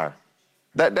an outlier.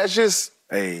 That's just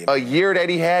a year that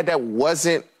he had that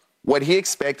wasn't what he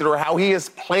expected or how he has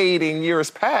played in years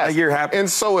past. A year happened. And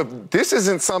so if this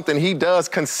isn't something he does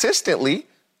consistently,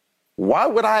 why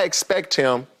would I expect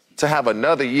him to have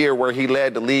another year where he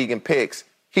led the league in picks?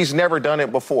 He's never done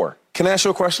it before. Can I ask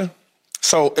you a question?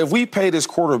 So if we pay this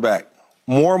quarterback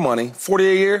more money, $40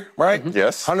 a year, right? Mm-hmm.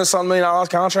 Yes. $100-something million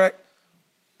contract.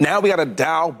 Now we got to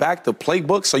dial back the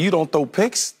playbook so you don't throw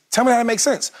picks. Tell me how that makes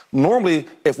sense. Normally,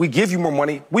 if we give you more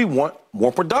money, we want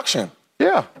more production.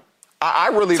 Yeah. I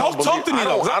really don't believe. Talk to me,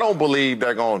 I don't believe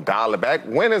they're going to dial it back.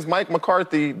 When has Mike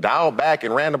McCarthy dialed back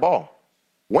and ran the ball?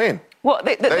 When? Well,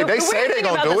 they say they're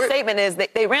going to do it. The statement is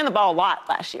they ran the ball a lot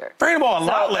last year. Ran the ball a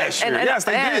lot last year. Yes,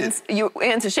 they did.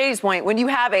 And to Shady's point, when you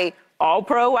have a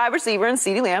all-pro wide receiver in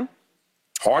CeeDee Lamb,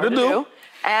 hard to do,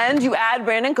 and you add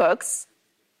Brandon Cooks,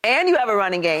 and you have a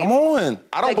running game. Come on.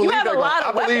 I don't believe you have they're a lot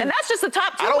of weapons, and that's just the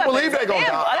top two. I don't weapons. believe they're going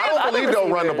to. I don't believe they'll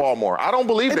run the ball more. I don't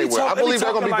believe they will. I believe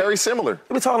they're going to be very similar.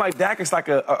 We're talking like Dak is like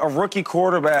a rookie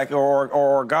quarterback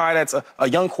or a guy that's a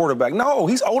young quarterback. No,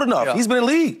 he's old enough. Yeah. He's been in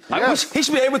the league. Yes. He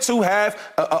should be able to have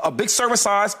a big service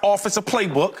size offensive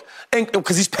playbook, and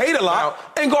because he's paid a lot,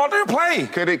 and go out there and play.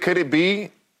 Could it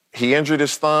be? He injured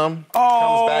his thumb.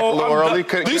 Comes back a little early.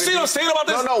 Do you see what I'm saying about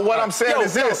this? No. What I'm saying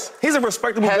is this. He's a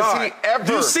respectable guy. He ever?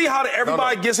 Do you see how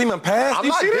everybody gives him a pass? I'm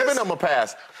not giving him a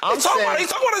pass. He's talking about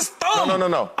his thumb.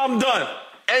 No. I'm done.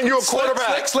 And you're a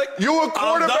quarterback. Slick. You're a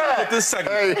quarterback. I'm done with this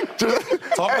segment. Hey,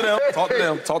 talk to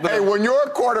them. Hey, when you're a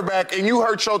quarterback and you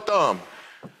hurt your thumb,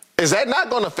 is that not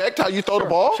going to affect how you throw the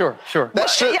ball? Sure. Yeah,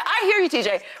 I hear you,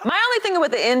 TJ. My only thing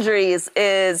with the injuries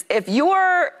is if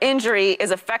your injury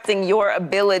is affecting your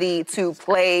ability to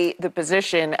play the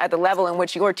position at the level in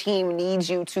which your team needs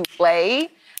you to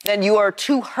play, then you are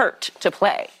too hurt to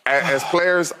play. As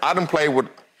players, I done played with.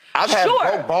 I've had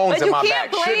broke bones in my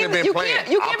back. Shouldn't have been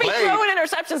playing. You can't be throwing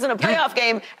interceptions in a playoff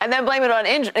game and then blame it on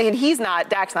injury. And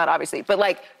Dak's not, obviously, but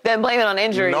then blame it on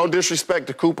injury. No disrespect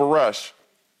to Cooper Rush.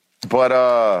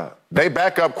 But they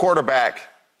backup quarterback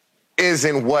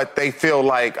isn't what they feel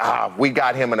like, we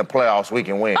got him in the playoffs, we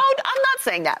can win. Oh, I'm not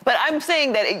saying that. But I'm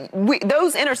saying that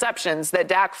those interceptions that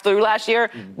Dak threw last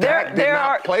year, Dak did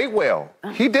not play well.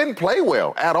 He didn't play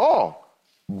well at all.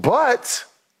 But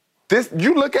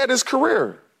you look at his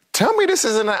career. Tell me this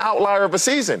isn't an outlier of a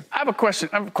season. I have a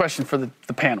question for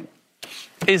the panel.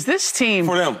 Is this team...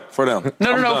 For them.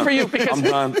 No, for you.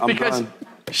 Because, I'm done.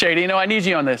 Shady, I need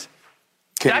you on this.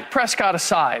 Dak Prescott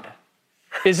aside,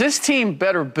 is this team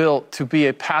better built to be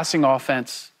a passing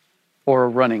offense or a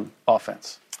running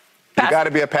offense? You got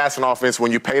to be a passing offense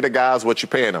when you pay the guys what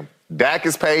you're paying them. Dak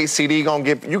is paid, CD going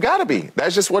to give. You got to be.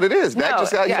 That's just what it is. Why are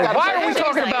we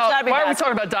talking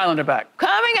about dialing it back?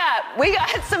 Coming up, we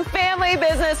got some family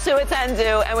business to attend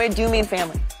to, and we do mean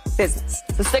family business.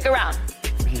 So stick around.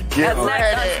 That's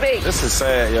next on Speak. This is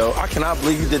sad, yo. I cannot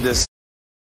believe you did this.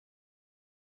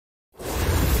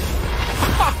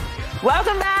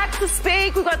 Welcome back to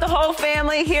Speak. We've got the whole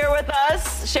family here with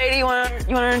us. Shady, you want to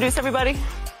introduce everybody?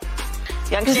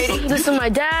 Young Shady. This is my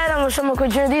dad. I'm Shama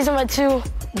Jr. These are my two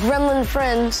gremlin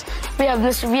friends. We have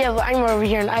Aimer over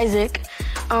here and Isaac.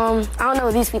 I don't know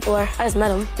who these people are. I just met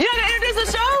them. You don't introduce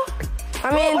the show?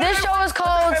 This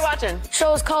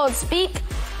show is called Speak.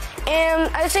 And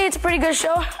I say it's a pretty good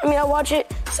show. I watch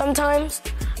it sometimes.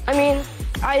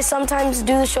 I sometimes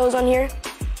do the shows on here.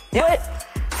 Yeah. But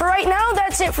for right now,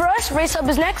 that's it for us. Race Up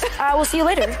is next. We'll see you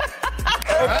later.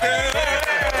 Okay.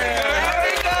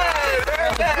 Very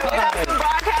good.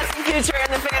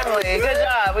 in the family. Good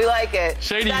job. We like it.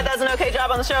 Shady. Dad does an okay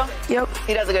job on the show? Yep.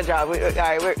 He does a good job. All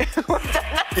right, we're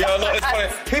Yo, look, it's funny.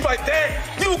 He's like, Dad,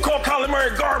 you call Colin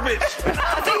Murray garbage.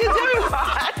 I think he's doing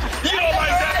fine.